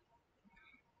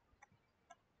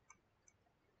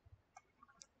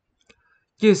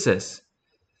 Uses: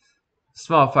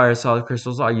 Small fire salt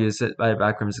crystals are used by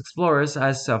backrooms explorers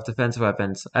as self-defense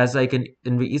weapons, as they can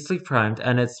be easily primed,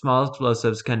 and its small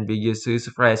explosives can be used to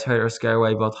surprise, hurt, or scare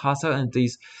away both hostile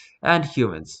entities and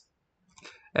humans.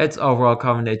 Its overall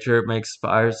common nature makes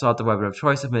fire salt the weapon of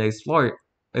choice of many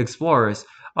explorers,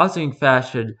 also being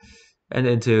fashioned and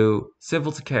into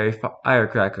simple-to-carry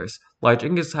firecrackers. Large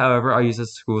ingots, however, are used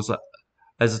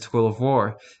as a tool of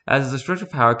war, as its destructive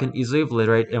power can easily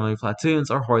obliterate enemy platoons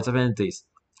or hordes of entities.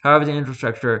 However, the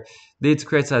infrastructure needs to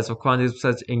create sizable quantities of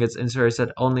such ingots ensures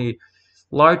that only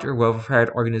large or well-prepared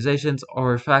organizations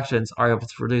or factions are able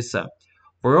to produce them.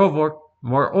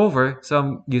 Moreover,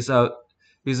 some use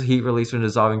heat release when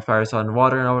dissolving fires on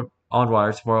water and on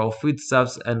water to boil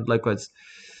foodstuffs and liquids,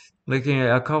 making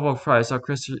a couple of fire salt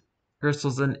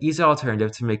crystals an easy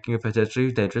alternative to making a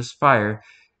potentially dangerous fire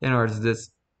in order to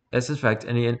disinfect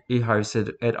any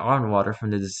harvested on water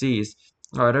from the disease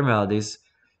or other maladies.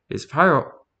 Is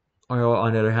pyro oil,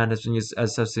 on the other hand, has been used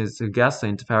as a substitute to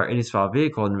gasoline to power any small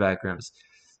vehicle in backrooms,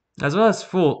 as well as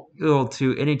fuel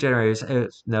to any generators if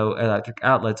no electric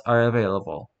outlets are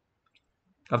available.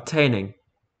 Obtaining: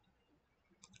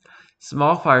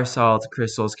 Small fire salt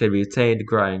crystals can be obtained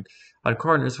growing on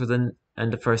corners within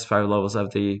and the first 5 levels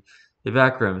of the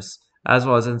backrooms, as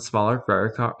well as in smaller,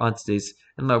 rarer quantities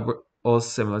in levels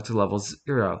similar to level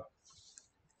 0.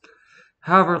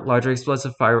 However, larger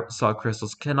explosive fire salt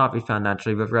crystals cannot be found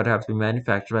naturally, but rather have to be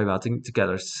manufactured by melting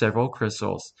together several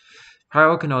crystals.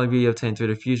 Pyro can only be obtained through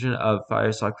the fusion of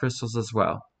fire salt crystals as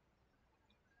well.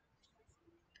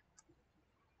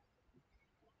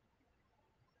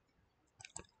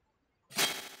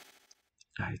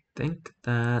 I think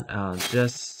that I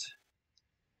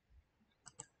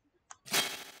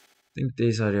think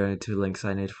these are the only 2 links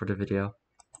I need for the video.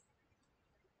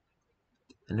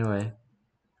 Anyway,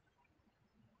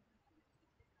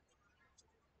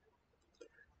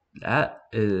 that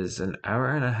is an hour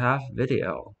and a half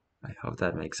video. I hope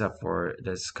that makes up for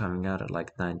this coming out at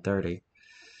like 9:30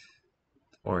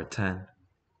 or 10.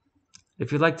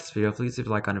 If you like this video, please leave a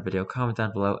like on the video, comment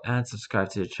down below, and subscribe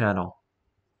to the channel.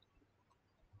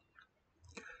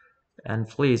 And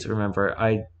please remember,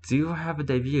 I do have a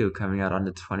debut coming out on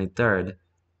the 23rd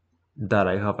that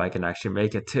I hope I can actually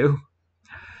make it to.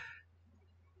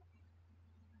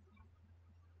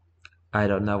 I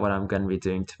don't know what I'm going to be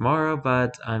doing tomorrow,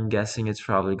 but I'm guessing it's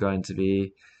probably going to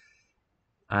be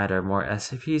either more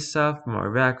SCP stuff,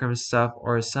 more backroom stuff,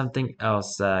 or something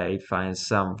else that I find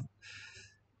some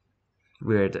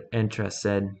weird interest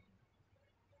in.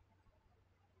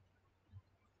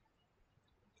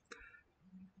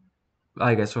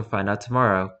 I guess we'll find out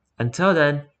tomorrow. Until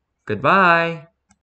then, goodbye!